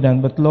be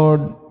done. But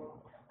Lord,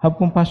 have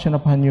compassion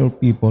upon your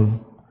people.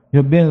 You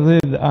have been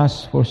with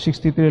us for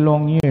 63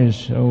 long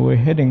years. We're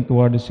heading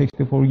toward the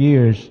 64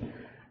 years.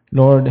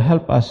 Lord,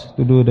 help us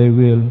to do thy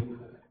will.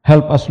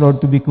 Help us,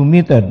 Lord, to be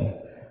committed.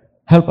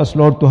 Help us,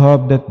 Lord, to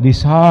have that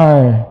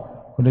desire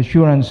for the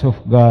assurance of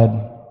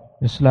God,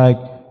 just like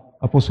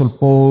Apostle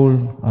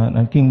Paul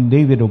and King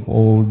David of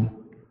old.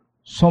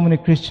 So many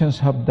Christians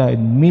have died,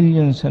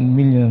 millions and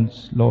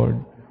millions, Lord.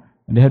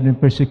 And they have been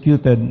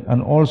persecuted.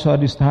 And also at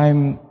this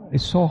time,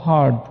 it's so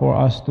hard for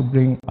us to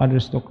bring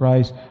others to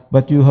Christ.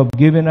 But you have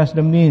given us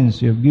the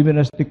means, you have given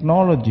us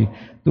technology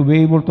to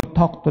be able to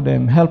talk to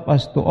them. Help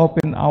us to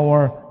open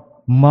our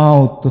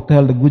mouth to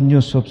tell the good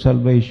news of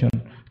salvation,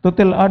 to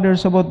tell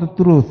others about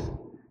the truth,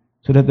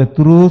 so that the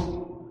truth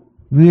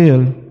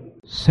will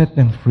set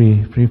them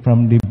free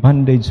from the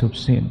bondage of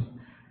sin,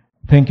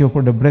 Thank you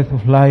for the breath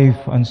of life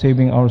and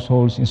saving our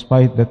souls in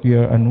spite that we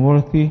are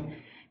unworthy.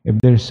 If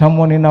there is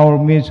someone in our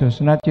midst who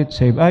is not yet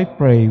saved,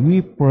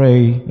 we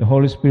pray, the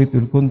Holy Spirit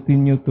will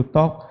continue to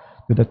talk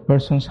to that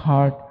person's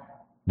heart,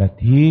 that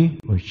he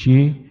or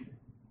she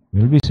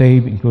will be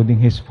saved, including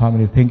his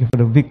family. Thank you for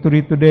the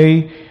victory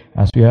today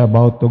as we are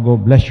about to go.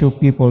 Bless your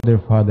people, dear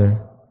Father.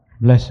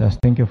 Bless us.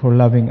 Thank you for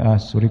loving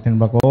us. We return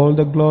back all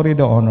the glory,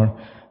 the honor,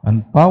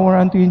 and power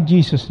unto you. In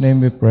Jesus' name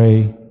we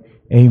pray.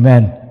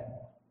 Amen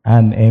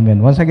and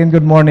amen. Once again,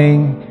 good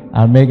morning,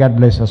 and may God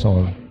bless us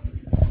all.